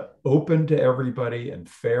open to everybody and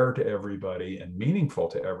fair to everybody and meaningful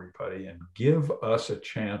to everybody, and give us a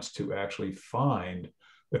chance to actually find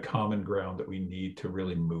the common ground that we need to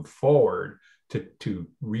really move forward, to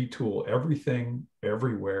retool everything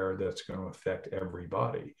everywhere that's going to affect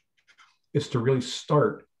everybody, is to really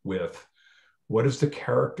start with, what is the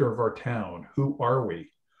character of our town? Who are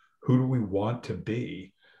we? Who do we want to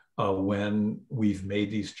be when we've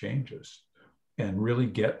made these changes? And really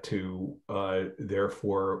get to,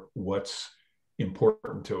 therefore, what's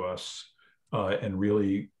important to us, and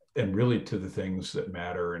really to the things that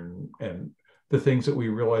matter, and the things that we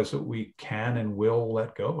realize that we can and will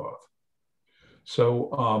let go of.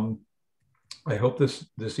 So I hope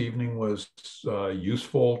this evening was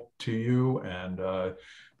useful to you, and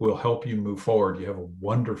will help you move forward. You have a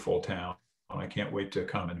wonderful town. I can't wait to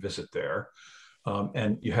come and visit there.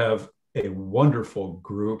 And you have a wonderful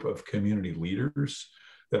group of community leaders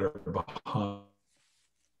that are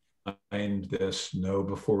behind this Know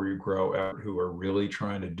Before You Grow effort, who are really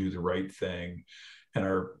trying to do the right thing and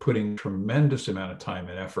are putting tremendous amount of time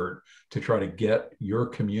and effort to try to get your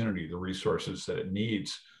community the resources that it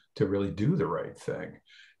needs to really do the right thing.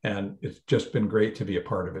 And it's just been great to be a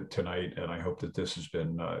part of it tonight. And I hope that this has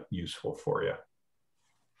been useful for you.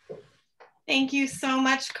 Thank you so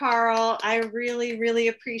much, Carl. I really, really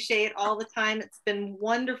appreciate all the time. It's been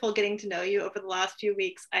wonderful getting to know you over the last few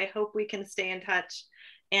weeks. I hope we can stay in touch.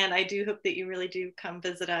 And I do hope that you really do come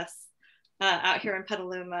visit us out here in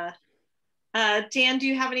Petaluma. Dan, do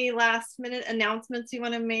you have any last minute announcements you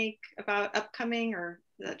want to make about upcoming, or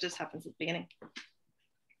that just happens at the beginning?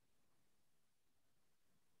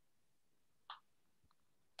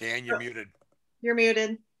 Dan, you're muted. You're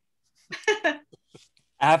muted.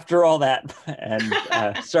 After all that, and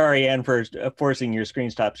sorry, Anne, for forcing your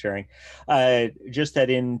screen stop sharing. Just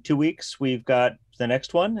that in 2 weeks, we've got the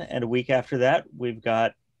next one, and a week after that, we've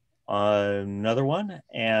got another one.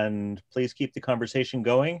 And please keep the conversation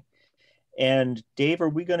going. And Dave, are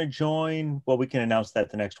we going to join? Well, we can announce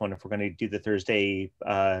that the next one, if we're going to do the Thursday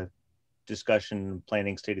discussion,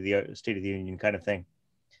 planning, State of the Union kind of thing.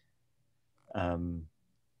 The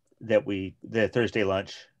Thursday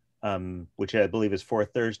lunch. Which I believe is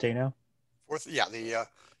fourth Thursday now. Yeah, the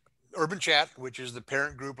Urban Chat, which is the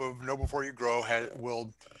parent group of Know Before You Grow,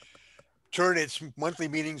 will turn its monthly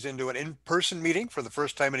meetings into an in-person meeting for the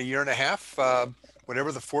first time in a year and a half.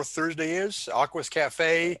 Whatever the fourth Thursday is, Aquas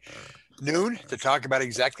Cafe, noon, to talk about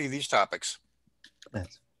exactly these topics.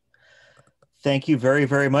 Thank you very,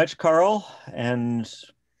 very much, Carl. And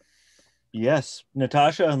yes,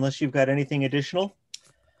 Natasha, unless you've got anything additional,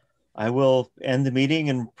 I will end the meeting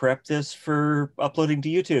and prep this for uploading to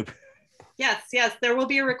YouTube. Yes, there will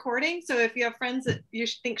be a recording. So if you have friends that you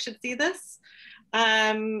think should see this,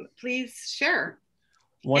 please share.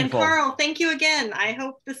 Wonderful. And Carl, thank you again. I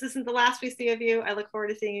hope this isn't the last we see of you. I look forward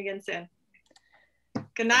to seeing you again soon.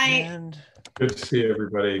 Good night. Good to see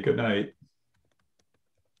everybody. Good night.